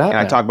talking about that? And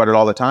I talk about it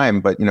all the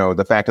time, but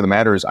the fact of the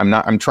matter is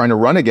I'm trying to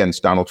run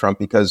against Donald Trump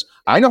because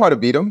I know how to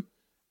beat him.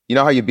 You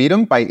know how you beat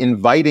him? By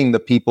inviting the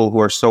people who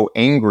are so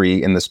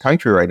angry in this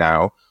country right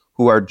now,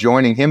 who are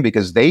joining him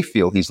because they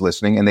feel he's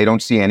listening and they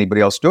don't see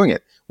anybody else doing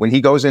it. When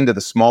he goes into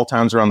the small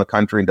towns around the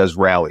country and does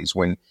rallies,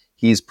 when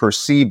he's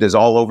perceived as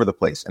all over the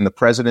place and the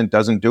president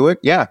doesn't do it,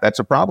 yeah, that's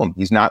a problem.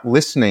 He's not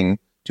listening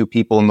to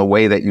people in the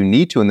way that you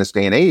need to in this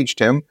day and age,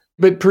 Tim.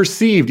 But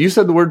perceived, you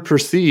said the word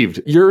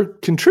perceived. You're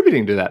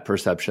contributing to that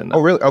perception, though.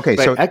 Oh, really? Okay.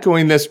 By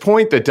echoing this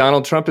point that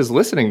Donald Trump is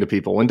listening to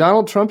people when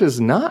Donald Trump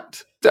is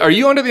not. Are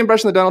you under the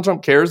impression that Donald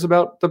Trump cares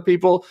about the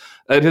people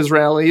at his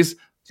rallies?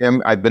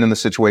 Tim, I've been in the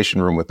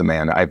Situation Room with the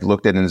man. I've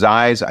looked in his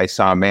eyes. I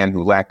saw a man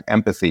who lacked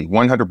empathy,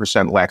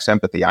 100% lacks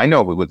empathy. I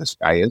know who this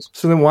guy is.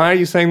 So then why are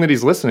you saying that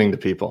he's listening to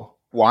people?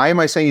 Why am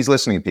I saying he's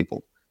listening to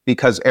people?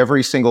 Because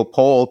every single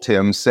poll,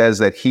 Tim, says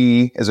that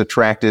he has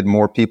attracted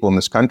more people in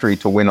this country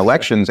to win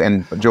elections,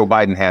 and Joe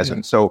Biden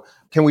hasn't. So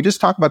can we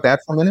just talk about that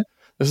for a minute?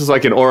 This is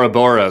like an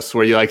Ouroboros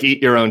where you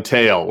eat your own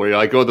tail, where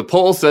you're the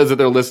poll says that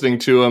they're listening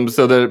to him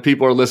so that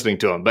people are listening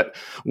to him. But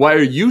why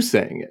are you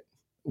saying it?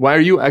 Why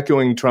are you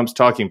echoing Trump's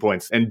talking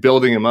points and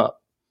building him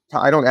up?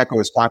 I don't echo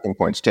his talking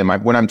points, Tim.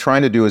 What I'm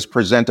trying to do is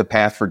present a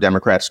path for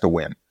Democrats to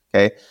win.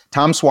 Okay.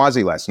 Tom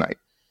Suozzi last night,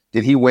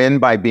 did he win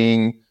by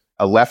being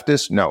a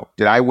leftist? No.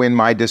 Did I win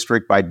my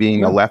district by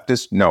being a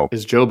leftist? No.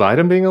 Is Joe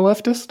Biden being a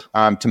leftist?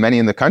 To many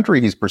in the country,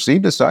 he's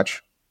perceived as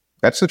such.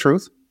 That's the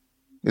truth.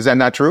 Is that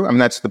not true? I mean,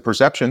 that's the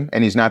perception,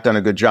 and he's not done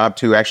a good job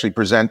to actually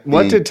present.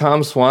 What did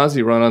Tom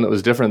Suozzi run on that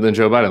was different than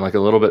Joe Biden? Like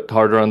a little bit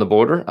harder on the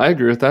border? I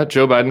agree with that.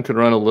 Joe Biden could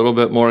run a little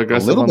bit more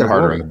aggressive. A little bit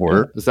harder on the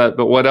border. Is that?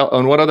 But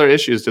on what other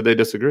issues did they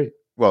disagree?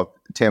 Well,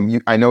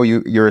 Tim, I know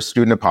you're a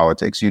student of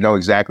politics. You know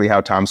exactly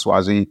how Tom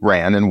Suozzi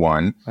ran and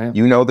won.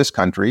 You know this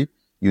country.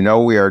 You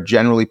know we are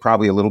generally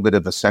probably a little bit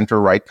of a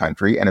center-right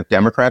country, and if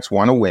Democrats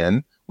want to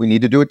win, we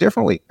need to do it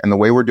differently. And the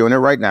way we're doing it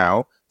right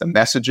now, the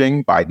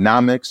messaging,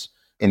 Bidenomics,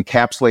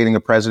 encapsulating a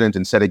president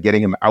instead of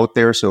getting him out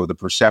there so the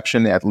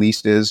perception at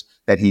least is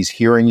that he's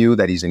hearing you,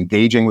 that he's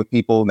engaging with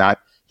people, not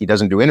he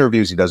doesn't do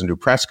interviews, he doesn't do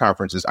press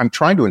conferences. I'm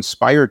trying to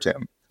inspire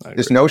Tim.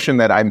 This notion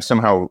that I'm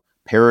somehow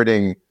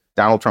parroting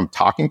Donald Trump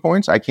talking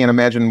points, I can't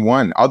imagine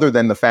one other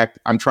than the fact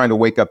I'm trying to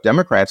wake up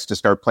Democrats to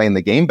start playing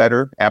the game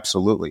better.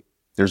 Absolutely.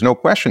 There's no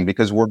question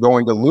because we're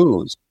going to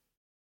lose.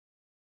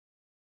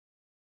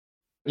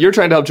 You're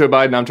trying to help Joe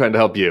Biden. I'm trying to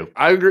help you.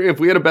 I agree. If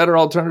we had a better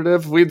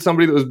alternative, if we had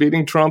somebody that was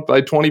beating Trump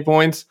by 20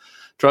 points,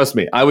 trust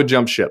me, I would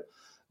jump ship.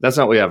 That's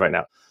not what we have right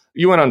now.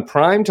 You went on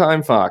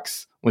Primetime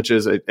Fox, which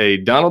is a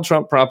Donald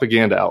Trump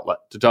propaganda outlet,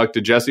 to talk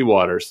to Jesse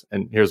Waters.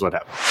 And here's what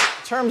happened.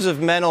 In terms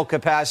of mental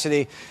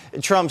capacity,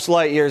 Trump's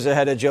light years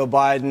ahead of Joe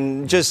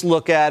Biden. Just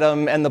look at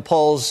him, and the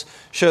polls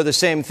show the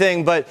same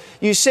thing. But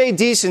you say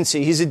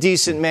decency. He's a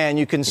decent man.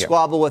 You can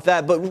squabble with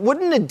that. But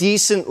wouldn't a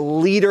decent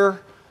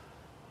leader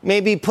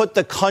maybe put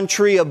the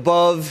country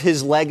above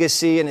his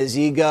legacy and his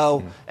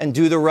ego and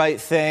do the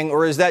right thing?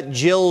 Or is that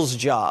Jill's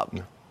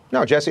job?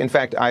 No, Jesse, in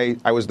fact, I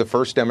was the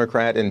first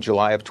Democrat in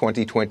July of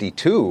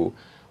 2022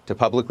 to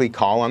publicly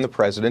call on the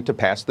president to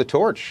pass the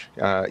torch.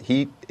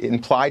 He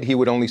implied he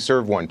would only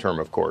serve one term,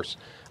 of course.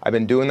 I've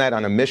been doing that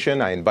on a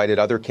mission. I invited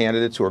other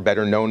candidates who are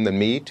better known than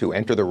me to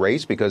enter the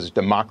race because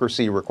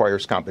democracy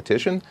requires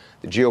competition.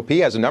 The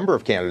GOP has a number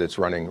of candidates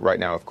running right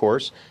now, of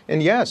course.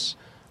 And yes,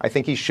 I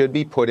think he should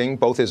be putting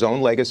both his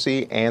own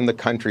legacy and the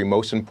country,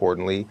 most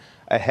importantly,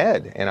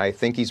 ahead. And I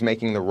think he's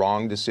making the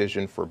wrong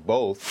decision for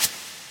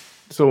both.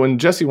 So when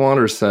Jesse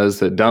Waters says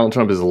that Donald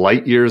Trump is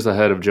light years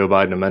ahead of Joe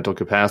Biden in mental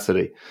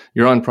capacity,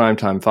 you're on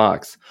Primetime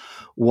Fox.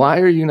 Why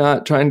are you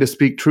not trying to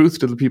speak truth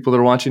to the people that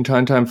are watching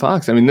Primetime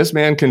Fox? I mean, this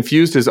man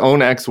confused his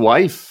own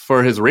ex-wife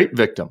for his rape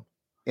victim.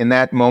 In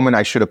that moment,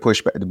 I should have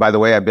pushed back. By the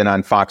way, I've been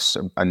on Fox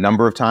a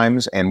number of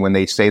times, and when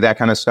they say that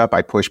kind of stuff,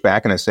 I push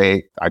back and I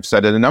say, I've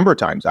said it a number of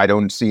times. I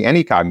don't see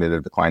any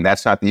cognitive decline.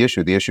 That's not the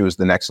issue. The issue is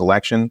the next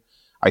election.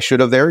 I should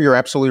have there. You're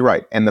absolutely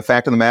right. And the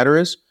fact of the matter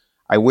is,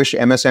 I wish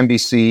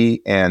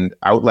MSNBC and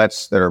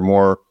outlets that are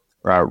more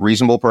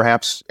reasonable,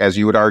 perhaps, as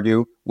you would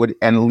argue, would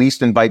at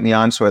least invite me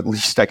on so at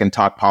least I can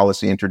talk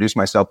policy, introduce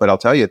myself. But I'll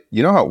tell you,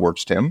 you know how it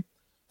works, Tim.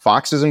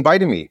 Fox is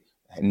inviting me.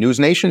 News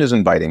Nation is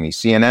inviting me.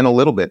 CNN a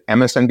little bit.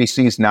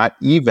 MSNBC is not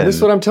even. This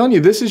is what I'm telling you.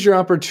 This is your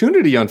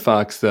opportunity on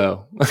Fox,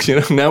 though.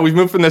 Now we've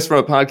moved from a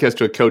podcast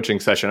to a coaching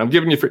session. I'm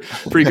giving you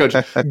free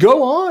coaching.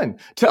 Go on.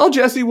 Tell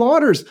Jesse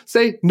Waters.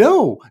 Say,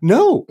 no.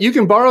 You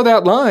can borrow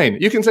that line.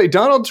 You can say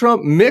Donald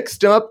Trump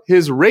mixed up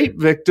his rape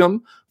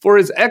victim for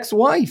his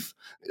ex-wife.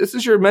 This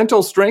is your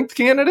mental strength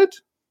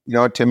candidate? You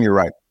know what, Tim, you're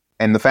right.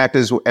 And the fact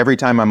is, every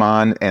time I'm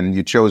on, and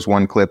you chose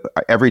one clip,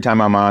 every time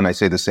I'm on, I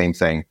say the same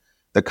thing.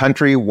 The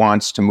country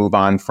wants to move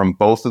on from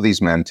both of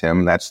these men,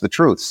 Tim. That's the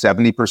truth,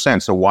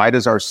 70%. So why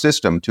does our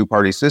system,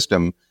 two-party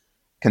system,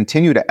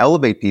 continue to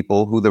elevate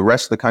people who the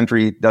rest of the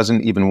country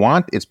doesn't even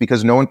want? It's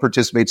because no one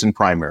participates in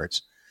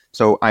primaries.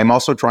 So I'm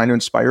also trying to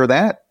inspire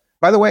that.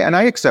 By the way, and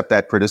I accept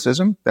that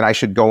criticism, that I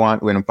should go on,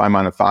 when I'm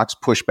on a Fox,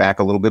 push back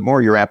a little bit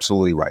more. You're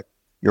absolutely right.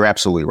 You're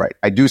absolutely right.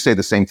 I do say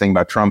the same thing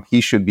about Trump. He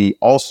should be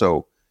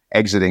also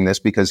exiting this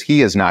because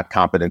he is not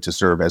competent to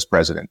serve as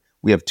president.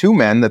 We have two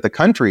men that the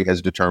country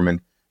has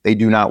determined they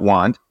do not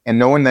want, and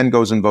no one then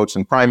goes and votes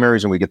in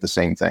primaries, and we get the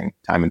same thing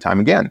time and time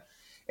again.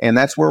 And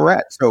that's where we're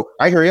at. So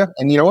I hear you.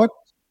 And you know what?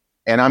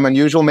 And I'm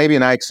unusual maybe,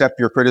 and I accept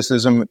your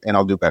criticism, and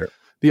I'll do better.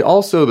 The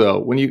also, though,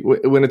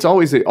 when it's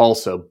always the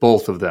also,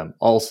 both of them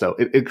also,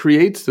 it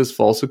creates this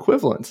false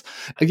equivalence.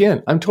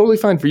 Again, I'm totally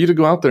fine for you to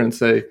go out there and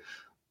say,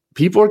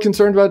 people are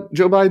concerned about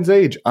Joe Biden's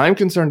age. I'm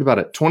concerned about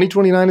it.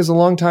 2029 is a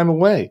long time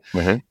away.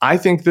 Mm-hmm. I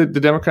think that the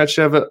Democrats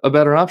should have a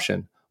better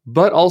option.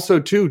 But also,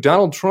 too,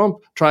 Donald Trump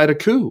tried a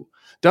coup.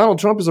 Donald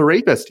Trump is a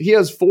rapist. He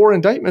has 4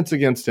 indictments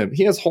against him.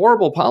 He has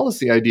horrible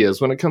policy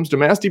ideas when it comes to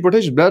mass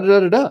deportation,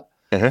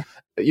 Uh-huh.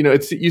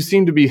 You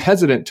seem to be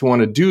hesitant to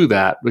want to do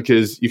that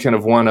because you kind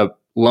of want to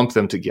lump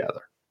them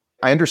together.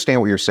 I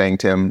understand what you're saying,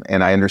 Tim,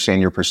 and I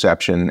understand your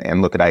perception.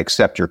 And look, I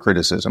accept your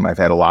criticism. I've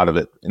had a lot of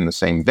it in the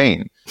same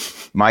vein.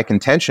 My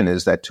contention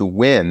is that to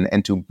win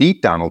and to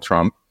beat Donald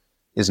Trump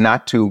is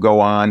not to go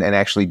on and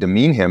actually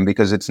demean him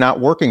because it's not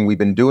working. We've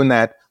been doing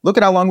that. Look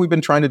at how long we've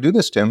been trying to do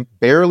this, Tim.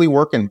 Barely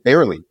working,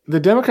 barely. The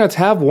Democrats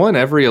have won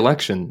every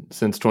election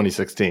since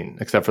 2016,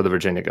 except for the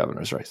Virginia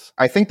governor's race.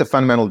 I think the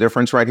fundamental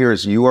difference right here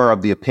is you are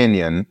of the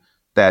opinion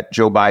that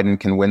Joe Biden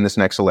can win this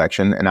next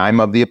election, and I'm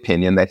of the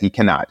opinion that he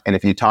cannot. And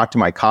if you talk to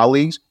my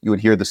colleagues, you would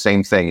hear the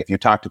same thing. If you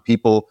talk to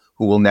people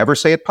who will never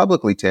say it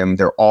publicly, Tim,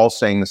 they're all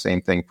saying the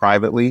same thing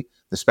privately.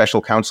 The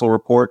special counsel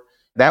report,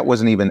 that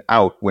wasn't even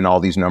out when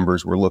all these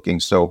numbers were looking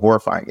so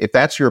horrifying. If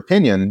that's your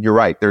opinion, you're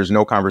right. There's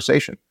no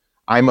conversation.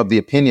 I'm of the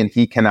opinion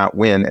he cannot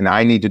win, and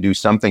I need to do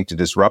something to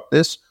disrupt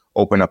this,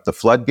 open up the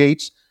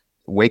floodgates,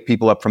 wake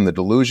people up from the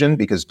delusion,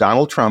 because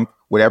Donald Trump,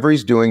 whatever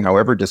he's doing,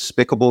 however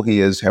despicable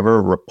he is,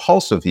 however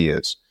repulsive he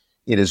is,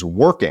 it is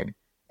working.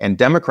 And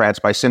Democrats,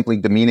 by simply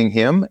demeaning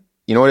him,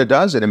 you know what it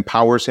does? It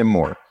empowers him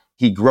more.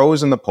 He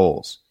grows in the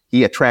polls.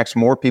 He attracts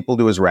more people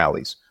to his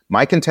rallies.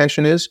 My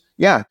contention is,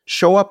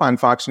 show up on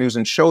Fox News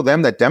and show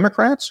them that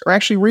Democrats are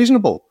actually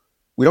reasonable.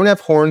 We don't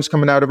have horns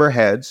coming out of our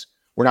heads.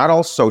 We're not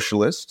all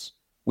socialists.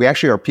 We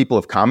actually are people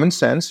of common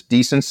sense,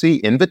 decency,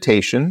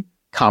 invitation,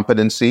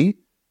 competency,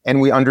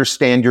 and we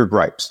understand your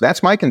gripes.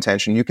 That's my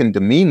contention. You can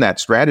demean that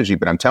strategy,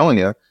 but I'm telling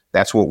you,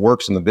 that's what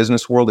works in the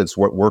business world. It's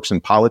what works in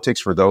politics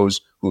for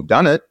those who've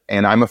done it.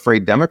 And I'm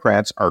afraid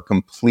Democrats are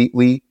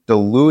completely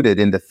deluded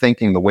into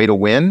thinking the way to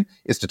win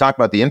is to talk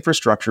about the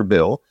infrastructure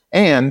bill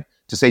and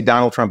to say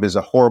Donald Trump is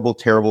a horrible,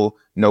 terrible,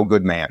 no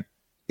good man.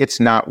 It's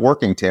not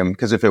working, Tim,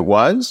 because if it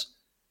was,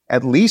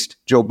 at least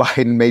Joe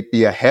Biden may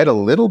be ahead a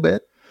little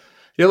bit.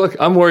 Yeah, look,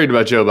 I'm worried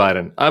about Joe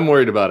Biden. I'm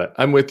worried about it.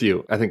 I'm with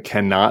you. I think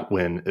cannot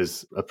win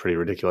is a pretty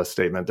ridiculous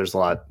statement. There's a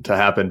lot to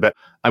happen, but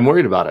I'm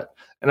worried about it.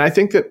 And I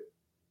think that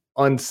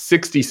on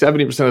 60,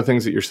 70% of the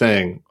things that you're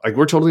saying, like,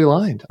 we're totally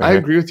aligned. I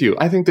agree with you.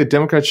 I think that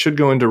Democrats should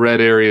go into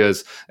red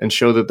areas and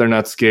show that they're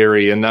not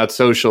scary and not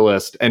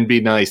socialist and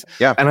be nice.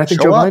 Yeah, and I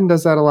think Joe Biden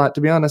does that a lot,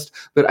 to be honest.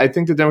 But I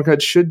think the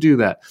Democrats should do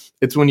that.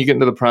 It's when you get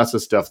into the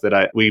process stuff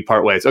that we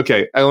part ways.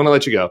 Okay, I want to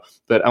let you go,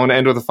 but I want to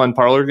end with a fun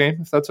parlor game,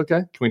 if that's okay.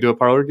 Can we do a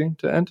parlor game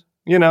to end?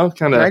 kind of.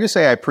 Can I just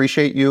say I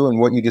appreciate you and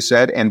what you just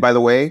said? And by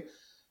the way,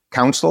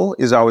 counsel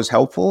is always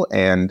helpful,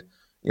 and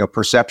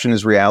perception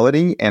is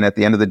reality. And at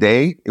the end of the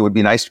day, it would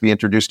be nice to be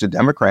introduced to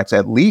Democrats,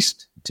 at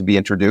least to be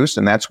introduced.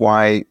 And that's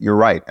why you're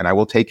right. And I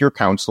will take your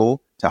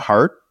counsel to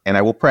heart, and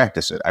I will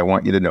practice it. I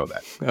want you to know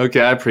that.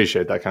 Okay, I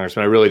appreciate that,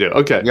 Congressman. I really do.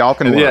 Okay. Y'all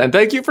can learn. Yeah, and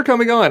thank you for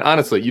coming on.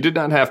 Honestly, you did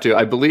not have to.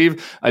 I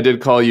believe I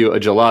did call you a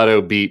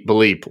gelato beat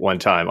bleep one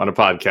time on a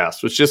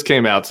podcast, which just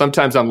came out.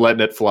 Sometimes I'm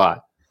letting it fly.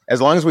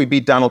 As long as we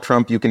beat Donald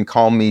Trump, you can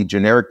call me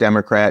generic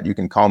Democrat. You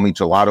can call me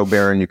gelato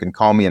baron. You can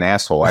call me an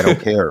asshole. I don't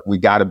care. We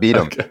got to beat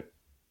him. Okay.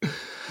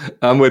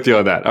 I'm with you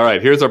on that. All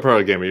right, here's our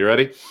proto game. Are you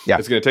ready? Yeah.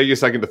 It's going to take you a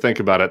second to think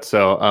about it,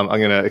 so I'm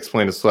going to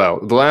explain it slow.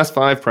 The last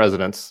 5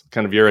 presidents,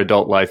 kind of your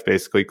adult life,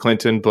 basically,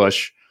 Clinton,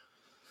 Bush,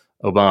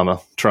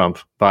 Obama, Trump,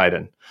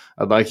 Biden.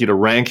 I'd like you to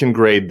rank and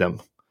grade them.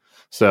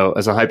 So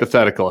as a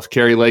hypothetical, if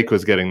Carrie Lake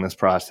was getting this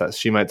process,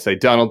 she might say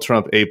Donald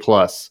Trump, A+,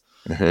 Barack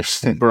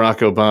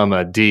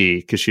Obama, D,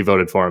 because she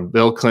voted for him,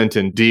 Bill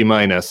Clinton, D-,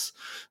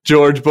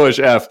 George Bush,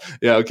 F.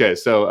 Yeah, okay,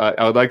 so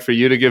I would like for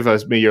you to give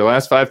me your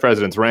last 5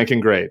 presidents, rank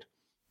and grade.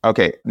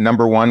 Okay,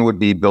 number 1 would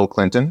be Bill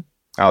Clinton.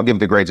 I'll give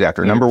the grades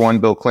after. Number 1,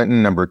 Bill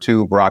Clinton. Number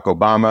 2, Barack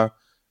Obama.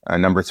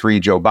 Number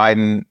 3, Joe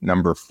Biden.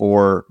 Number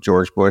 4,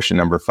 George Bush. And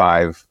number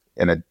 5,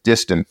 and a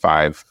distant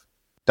 5,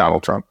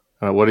 Donald Trump.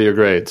 What are your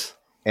grades?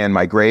 And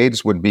my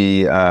grades would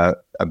be a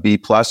B+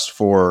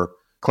 for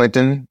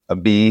Clinton, a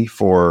B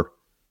for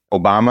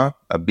Obama,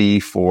 a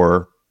B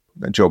for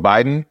Joe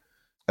Biden,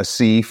 a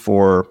C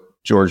for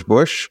George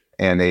Bush,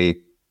 and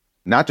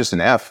not just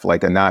an F,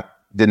 like did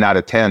not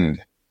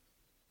attend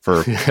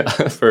for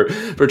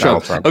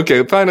Trump.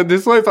 Okay, fine.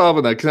 This way follow up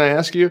on that. Can I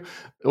ask you,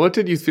 what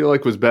did you feel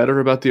like was better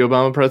about the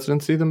Obama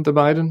presidency than the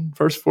Biden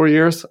first 4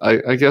 years?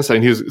 I guess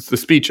it's the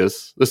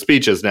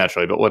speeches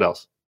naturally, but what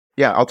else?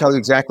 Yeah, I'll tell you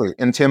exactly.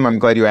 And Tim, I'm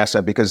glad you asked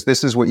that, because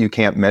this is what you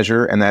can't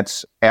measure, and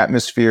that's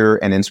atmosphere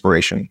and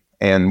inspiration.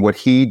 And what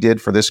he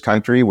did for this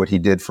country, what he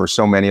did for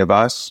so many of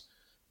us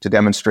to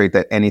demonstrate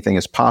that anything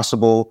is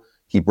possible.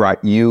 He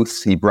brought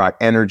youth, he brought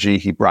energy,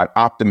 he brought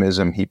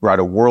optimism, he brought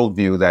a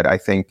worldview that I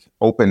think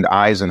opened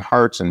eyes and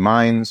hearts and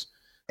minds.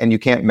 And you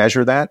can't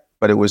measure that,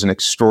 but it was an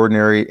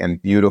extraordinary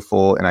and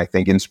beautiful and I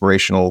think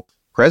inspirational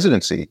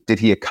presidency. Did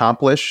he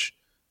accomplish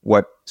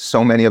what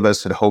so many of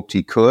us had hoped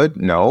he could?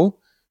 No.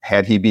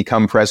 Had he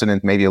become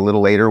president maybe a little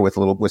later with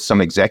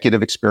some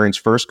executive experience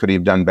first, could he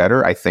have done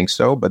better? I think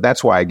so. But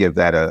that's why I give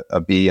that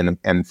a B.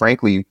 And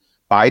frankly,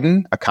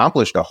 Biden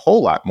accomplished a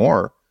whole lot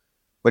more,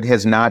 but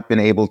has not been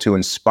able to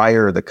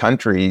inspire the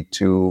country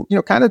to,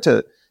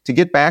 to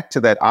get back to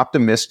that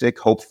optimistic,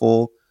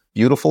 hopeful,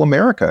 beautiful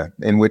America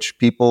in which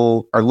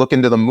people are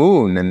looking to the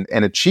moon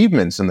and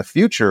achievements in the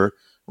future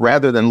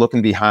rather than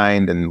looking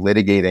behind and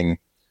litigating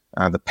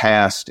the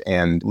past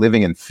and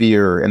living in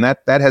fear. And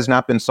that has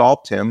not been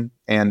solved, Tim.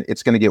 And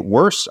it's going to get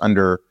worse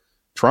under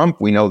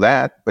Trump. We know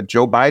that. But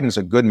Joe Biden's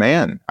a good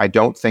man. I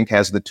don't think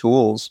has the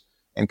tools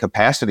and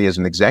capacity as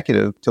an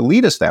executive to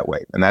lead us that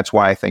way. And that's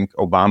why I think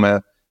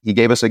Obama, he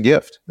gave us a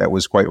gift that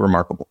was quite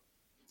remarkable.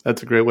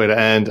 That's a great way to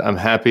end. I'm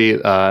happy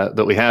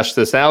that we hashed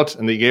this out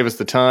and that you gave us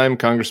the time.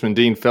 Congressman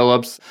Dean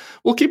Phillips.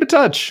 We'll keep in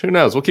touch. Who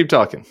knows? We'll keep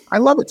talking. I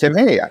love it, Tim.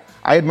 Hey,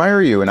 I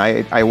admire you, and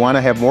I want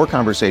to have more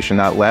conversation,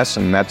 not less,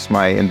 and that's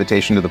my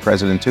invitation to the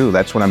president, too.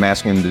 That's what I'm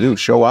asking him to do.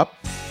 Show up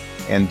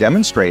and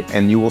demonstrate,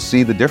 and you will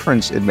see the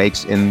difference it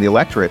makes in the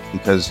electorate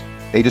because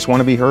they just want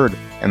to be heard,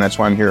 and that's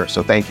why I'm here.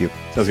 So thank you.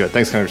 Sounds good.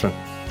 Thanks, Congressman.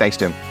 Thanks,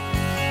 Tim.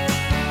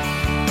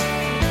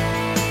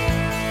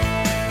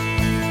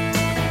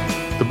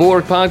 The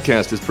Bulwark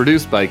Podcast is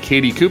produced by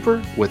Katie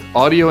Cooper with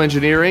audio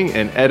engineering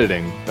and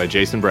editing by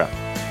Jason Brown.